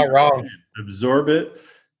support You're what not you're wrong. saying. Absorb it,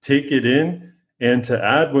 take it in. And to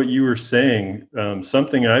add what you were saying,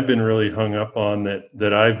 something I've been really hung up on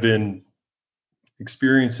that I've been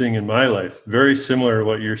experiencing in my life, very similar to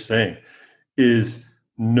what you're saying, is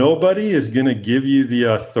nobody is going to give you the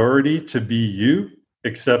authority to be you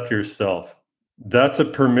except yourself. That's a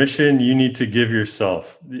permission you need to give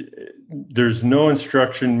yourself. There's no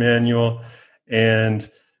instruction manual, and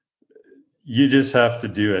you just have to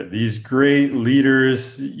do it. These great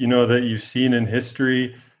leaders, that you've seen in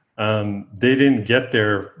history, they didn't get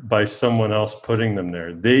there by someone else putting them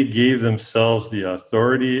there. They gave themselves the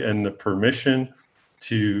authority and the permission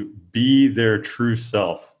to be their true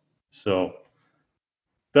self. So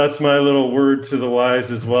that's my little word to the wise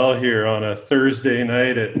as well here on a Thursday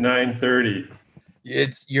night at 9:30.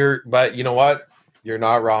 But you know what? You're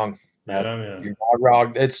not wrong, man. Yeah, man. You're not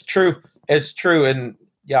wrong. It's true. It's true. And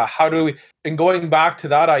yeah, and going back to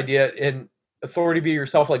that idea in authority be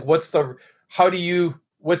yourself, like what's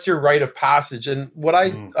your rite of passage? And what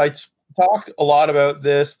I talk a lot about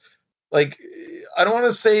this, like, I don't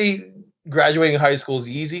want to say graduating high school is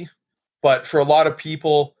easy, but for a lot of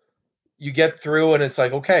people, you get through and it's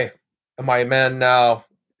like, okay, am I a man now?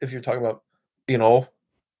 If you're talking about,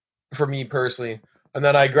 for me personally. And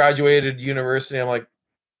then I graduated university. I'm like,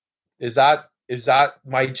 is that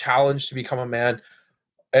my challenge to become a man?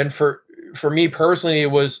 And for me personally,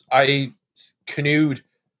 I canoed.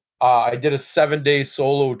 I did a 7-day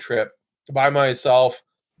solo trip by myself,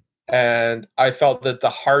 and I felt that the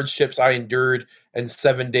hardships I endured in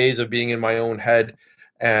 7 days of being in my own head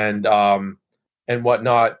and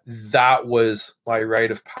whatnot, that was my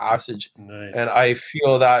rite of passage. Nice. And I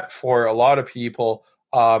feel that for a lot of people,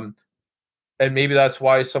 and maybe that's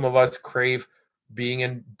why some of us crave being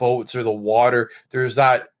in boats or the water. There's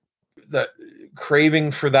that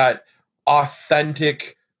craving for that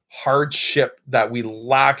authentic hardship that we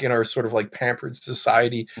lack in our sort of like pampered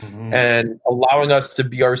society, and allowing us to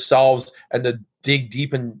be ourselves and to dig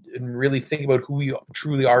deep and really think about who we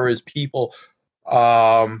truly are as people,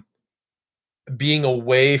 being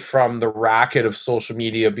away from the racket of social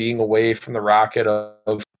media, being away from the racket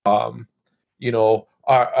of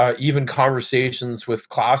even conversations with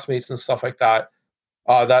classmates and stuff like that.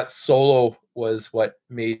 That solo was what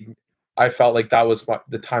I felt like that was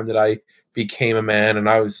the time that I became a man, and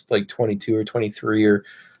I was like 22 or 23 or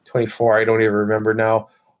 24. I don't even remember now,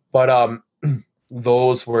 but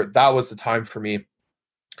that was the time for me.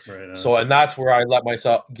 Right on. So, and that's where I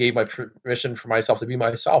gave my permission for myself to be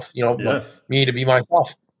myself, me to be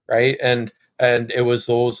myself. Right. And it was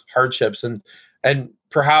those hardships and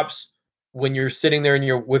perhaps when you're sitting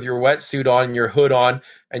there with your wetsuit on, your hood on,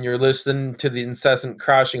 and you're listening to the incessant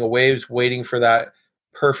crashing of waves, waiting for that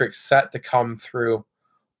perfect set to come through,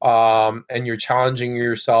 and you're challenging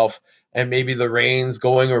yourself, and maybe the rain's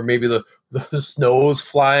going, or maybe the snow's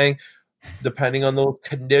flying, depending on those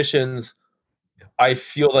conditions, I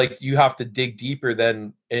feel like you have to dig deeper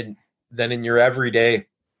than in your everyday.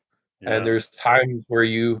 Yeah. And there's times where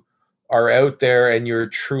you are out there and you're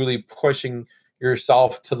truly pushing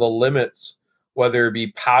yourself to the limits, whether it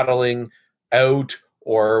be paddling out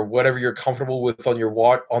or whatever you're comfortable with on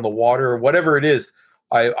the water or whatever it is.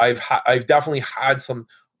 I've definitely had some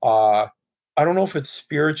I don't know if it's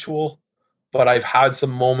spiritual, but I've had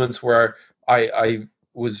some moments where I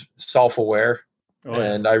was self-aware.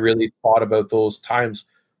 And I really thought about those times,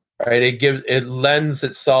 right? It lends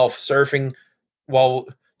itself surfing. Well,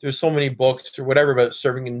 there's so many books or whatever about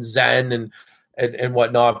surfing and Zen and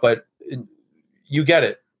whatnot, but you get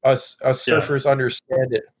it. Us surfers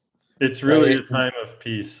understand it. It's really a time of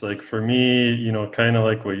peace. Like for me, kind of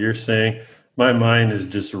like what you're saying, my mind is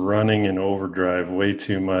just running in overdrive way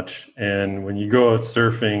too much. And when you go out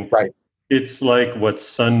surfing, right, it's like what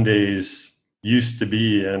Sundays used to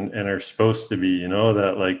be and are supposed to be,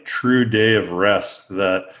 that like true day of rest,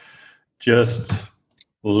 that just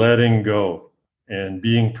letting go and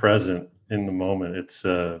being present in the moment. It's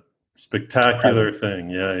a spectacular thing.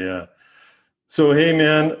 Yeah. So, hey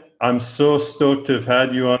man, I'm so stoked to have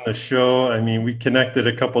had you on the show. I mean, we connected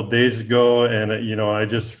a couple of days ago and, I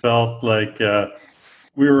just felt like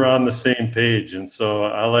we were on the same page. And so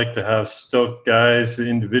I like to have stoked guys,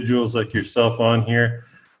 individuals like yourself on here.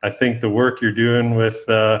 I think the work you're doing with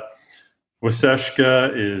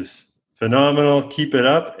Waseshka is phenomenal. Keep it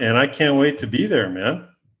up. And I can't wait to be there, man.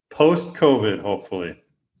 Post-COVID, hopefully.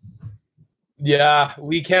 Yeah,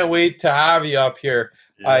 we can't wait to have you up here.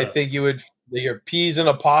 Yeah. I think your peas in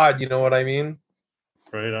a pod, you know what I mean?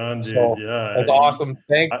 Right on, dude. So, yeah. That's awesome.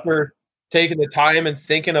 Thanks for taking the time and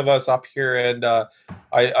thinking of us up here. And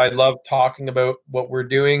I love talking about what we're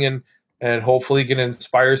doing, and hopefully can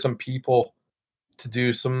inspire some people to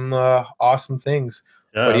do some awesome things.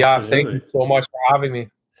 Yeah, But yeah, thank you absolutely. so much for having me.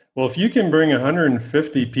 Well, if you can bring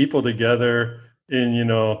 150 people together in,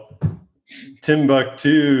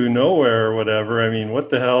 Timbuktu, nowhere or whatever, I mean, what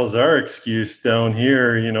the hell is our excuse down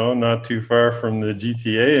here, not too far from the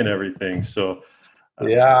GTA and everything. So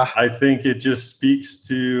Yeah. I think it just speaks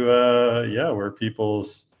to, where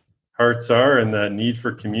people's hearts are and that need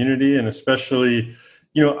for community. And especially,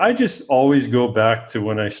 I just always go back to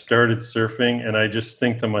when I started surfing and I just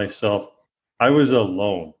think to myself, I was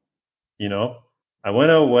alone, you know? I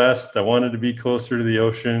went out west. I wanted to be closer to the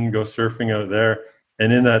ocean, go surfing out there.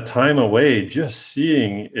 And in that time away, just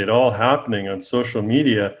seeing it all happening on social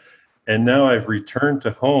media. And now I've returned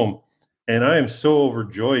to home and I am so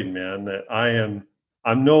overjoyed, man, that I'm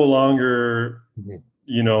no longer,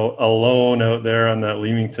 alone out there on that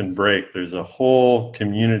Leamington break. There's a whole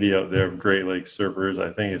community out there of Great Lakes surfers.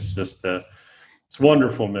 I think it's just, it's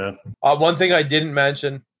wonderful, man. One thing I didn't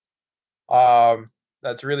mention, um,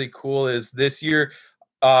 that's really cool is this year,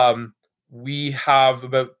 we have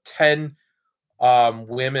about 10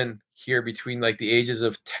 women here between like the ages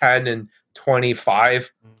of 10 and 25,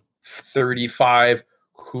 35,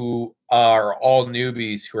 who are all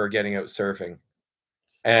newbies who are getting out surfing.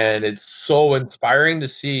 And it's so inspiring to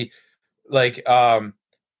see, like, on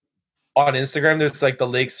Instagram, there's like the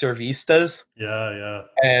Lake Surfistas. Yeah,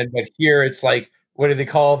 yeah. But here it's like, what do they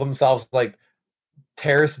call themselves? Like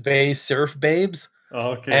Terrace Bay Surf Babes.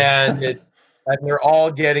 Okay. And they're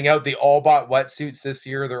all getting out. They all bought wetsuits this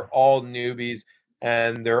year. They're all newbies,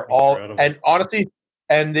 and they're all, Incredible. and honestly,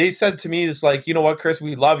 and they said to me, it's like, you know what, Chris,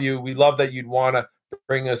 we love you. We love that you'd want to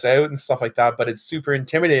bring us out and stuff like that. But it's super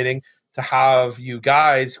intimidating to have you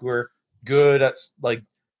guys who are good at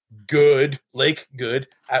good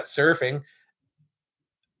at surfing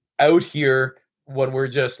out here when we're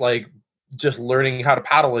just learning how to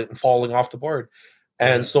paddle it and falling off the board.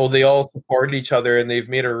 And so they all supported each other, and they've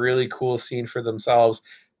made a really cool scene for themselves.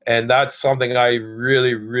 And that's something I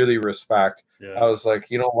really, really respect. Yeah. I was like,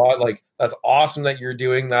 you know what? Like, that's awesome that you're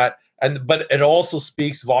doing that. But it also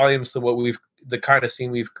speaks volumes to the kind of scene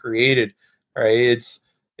we've created, right?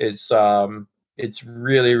 It's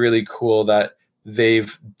really, really cool that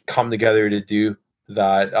they've come together to do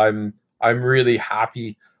that. I'm really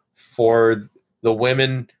happy for the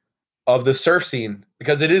women of the surf scene,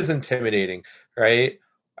 because it is intimidating, right?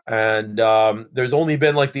 And there's only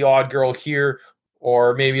been like the odd girl here,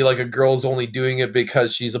 or maybe like a girl's only doing it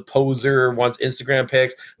because she's a poser, wants Instagram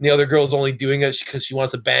pics, and the other girl's only doing it because she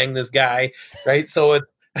wants to bang this guy, right? So it's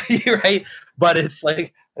right, but it's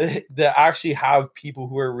like to actually have people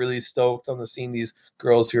who are really stoked on the scene, these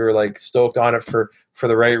girls who are like stoked on it for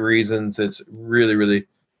the right reasons. It's really, really,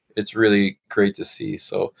 it's really great to see.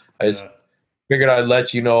 So I just figured I'd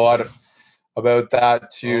let you know about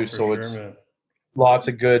that too. So it's man. lots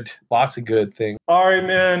of good things. All right,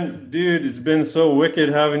 man. Dude, it's been so wicked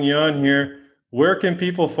having you on here. Where can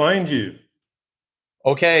people find you?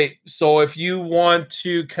 Okay, so if you want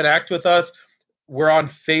to connect with us, we're on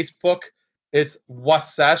Facebook. It's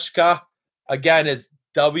Wasashka. Again, it's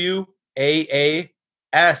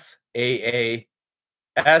WAASAASHKAA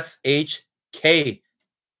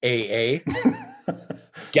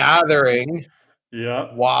Gathering.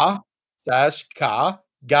 Yeah. Wasashka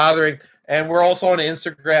Gathering. And we're also on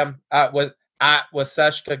Instagram at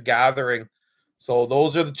Wasashka Gathering. So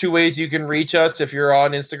those are the two ways you can reach us. If you're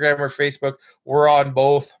on Instagram or Facebook, we're on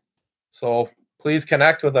both. So please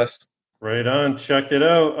connect with us. Right on. Check it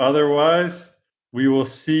out. Otherwise, we will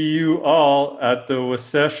see you all at the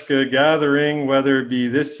Waseshka Gathering, whether it be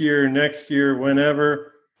this year, next year,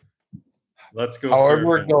 whenever. Let's go However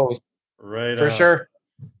surfing. it goes. Right For on. sure.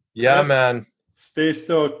 Yeah, Chris, man. Stay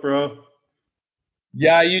stoked, bro.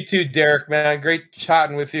 Yeah, you too, Derek, man. Great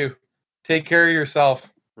chatting with you. Take care of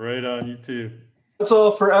yourself. Right on. You too. That's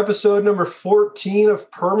all for episode number 14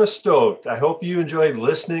 of Permastoked. I hope you enjoyed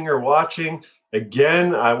listening or watching.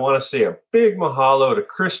 Again, I want to say a big mahalo to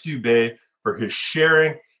Chris Dubé for his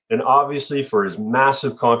sharing and obviously for his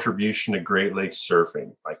massive contribution to Great Lakes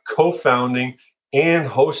surfing by co-founding and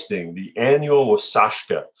hosting the annual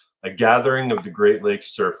Wasashka, a gathering of the Great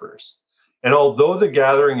Lakes surfers. And although the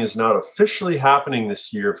gathering is not officially happening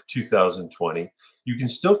this year of 2020, you can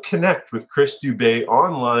still connect with Chris Dubé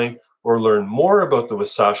online or learn more about the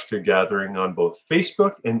Wasashka Gathering on both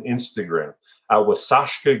Facebook and Instagram at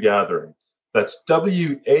Wasashka Gathering. That's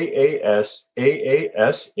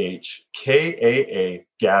WAASAASHKAA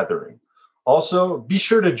Gathering. Also, be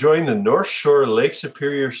sure to join the North Shore Lake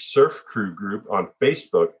Superior Surf Crew group on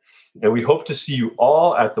Facebook And we hope to see you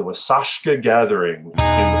all at the Wasashka Gathering in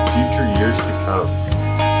the future years to come.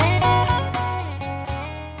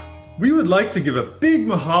 We would like to give a big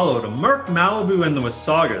mahalo to Mark Malibu and the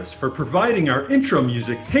Wasagas for providing our intro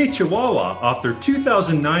music, Hey Chihuahua, off their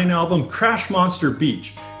 2009 album Crash Monster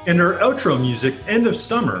Beach, and our outro music, End of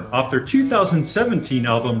Summer, off their 2017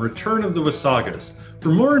 album Return of the Wasagas. For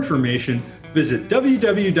more information, visit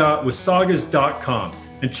www.wasagas.com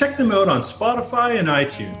and check them out on Spotify and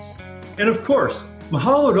iTunes. And of course,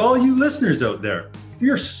 mahalo to all you listeners out there. We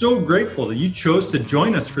are so grateful that you chose to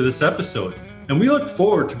join us for this episode, and we look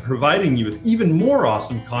forward to providing you with even more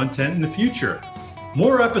awesome content in the future.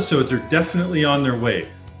 More episodes are definitely on their way,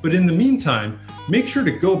 but in the meantime, make sure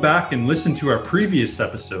to go back and listen to our previous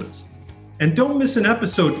episodes. And don't miss an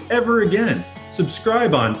episode ever again.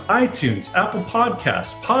 Subscribe on iTunes, Apple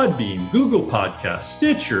Podcasts, Podbean, Google Podcasts,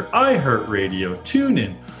 Stitcher, iHeartRadio,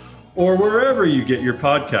 TuneIn, or wherever you get your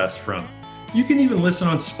podcasts from. You can even listen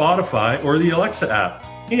on Spotify or the Alexa app,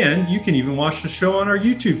 and you can even watch the show on our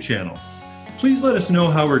YouTube channel. Please let us know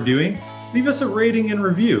how we're doing. Leave us a rating and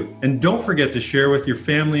review, and don't forget to share with your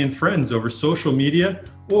family and friends over social media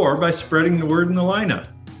or by spreading the word in the lineup.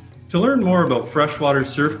 To learn more about Freshwater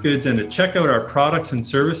Surf Goods and to check out our products and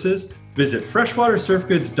services, visit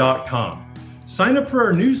freshwatersurfgoods.com. Sign up for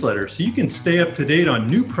our newsletter so you can stay up to date on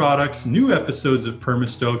new products, new episodes of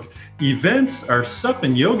Permastoke, events, our sup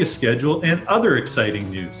and yoga schedule, and other exciting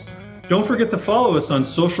news. Don't forget to follow us on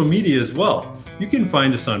social media as well. You can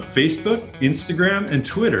find us on Facebook, Instagram, and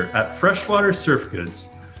Twitter at Freshwater Surf Goods.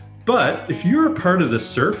 But if you're a part of the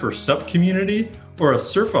surf or sup community, or a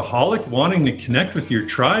surfaholic wanting to connect with your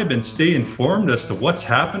tribe and stay informed as to what's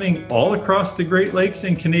happening all across the Great Lakes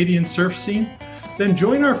and Canadian surf scene, then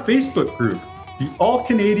join our Facebook group, the All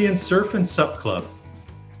Canadian Surf and Sup Club.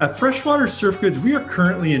 At Freshwater Surf Goods, we are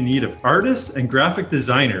currently in need of artists and graphic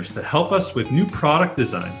designers to help us with new product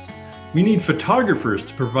designs. We need photographers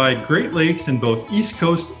to provide Great Lakes and both East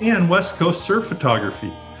Coast and West Coast surf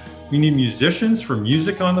photography. We need musicians for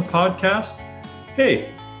music on the podcast.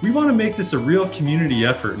 Hey, we want to make this a real community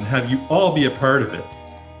effort and have you all be a part of it.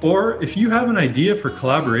 Or if you have an idea for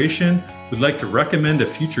collaboration, would like to recommend a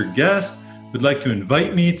future guest, would like to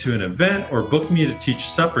invite me to an event or book me to teach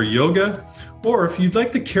sup or yoga, or if you'd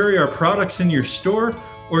like to carry our products in your store,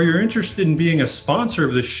 or you're interested in being a sponsor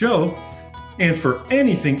of the show, and for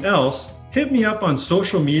anything else, hit me up on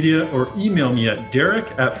social media or email me at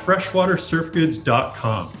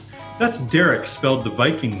derek@freshwatersurfgoods.com. That's Derek spelled the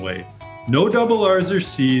Viking way. No double R's or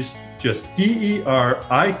C's, just DERIK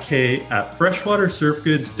at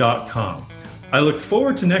freshwatersurfgoods.com. I look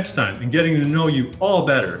forward to next time and getting to know you all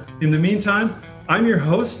better. In the meantime, I'm your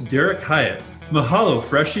host, Derek Hyatt. Mahalo,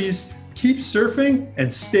 freshies. Keep surfing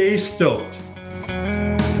and stay stoked.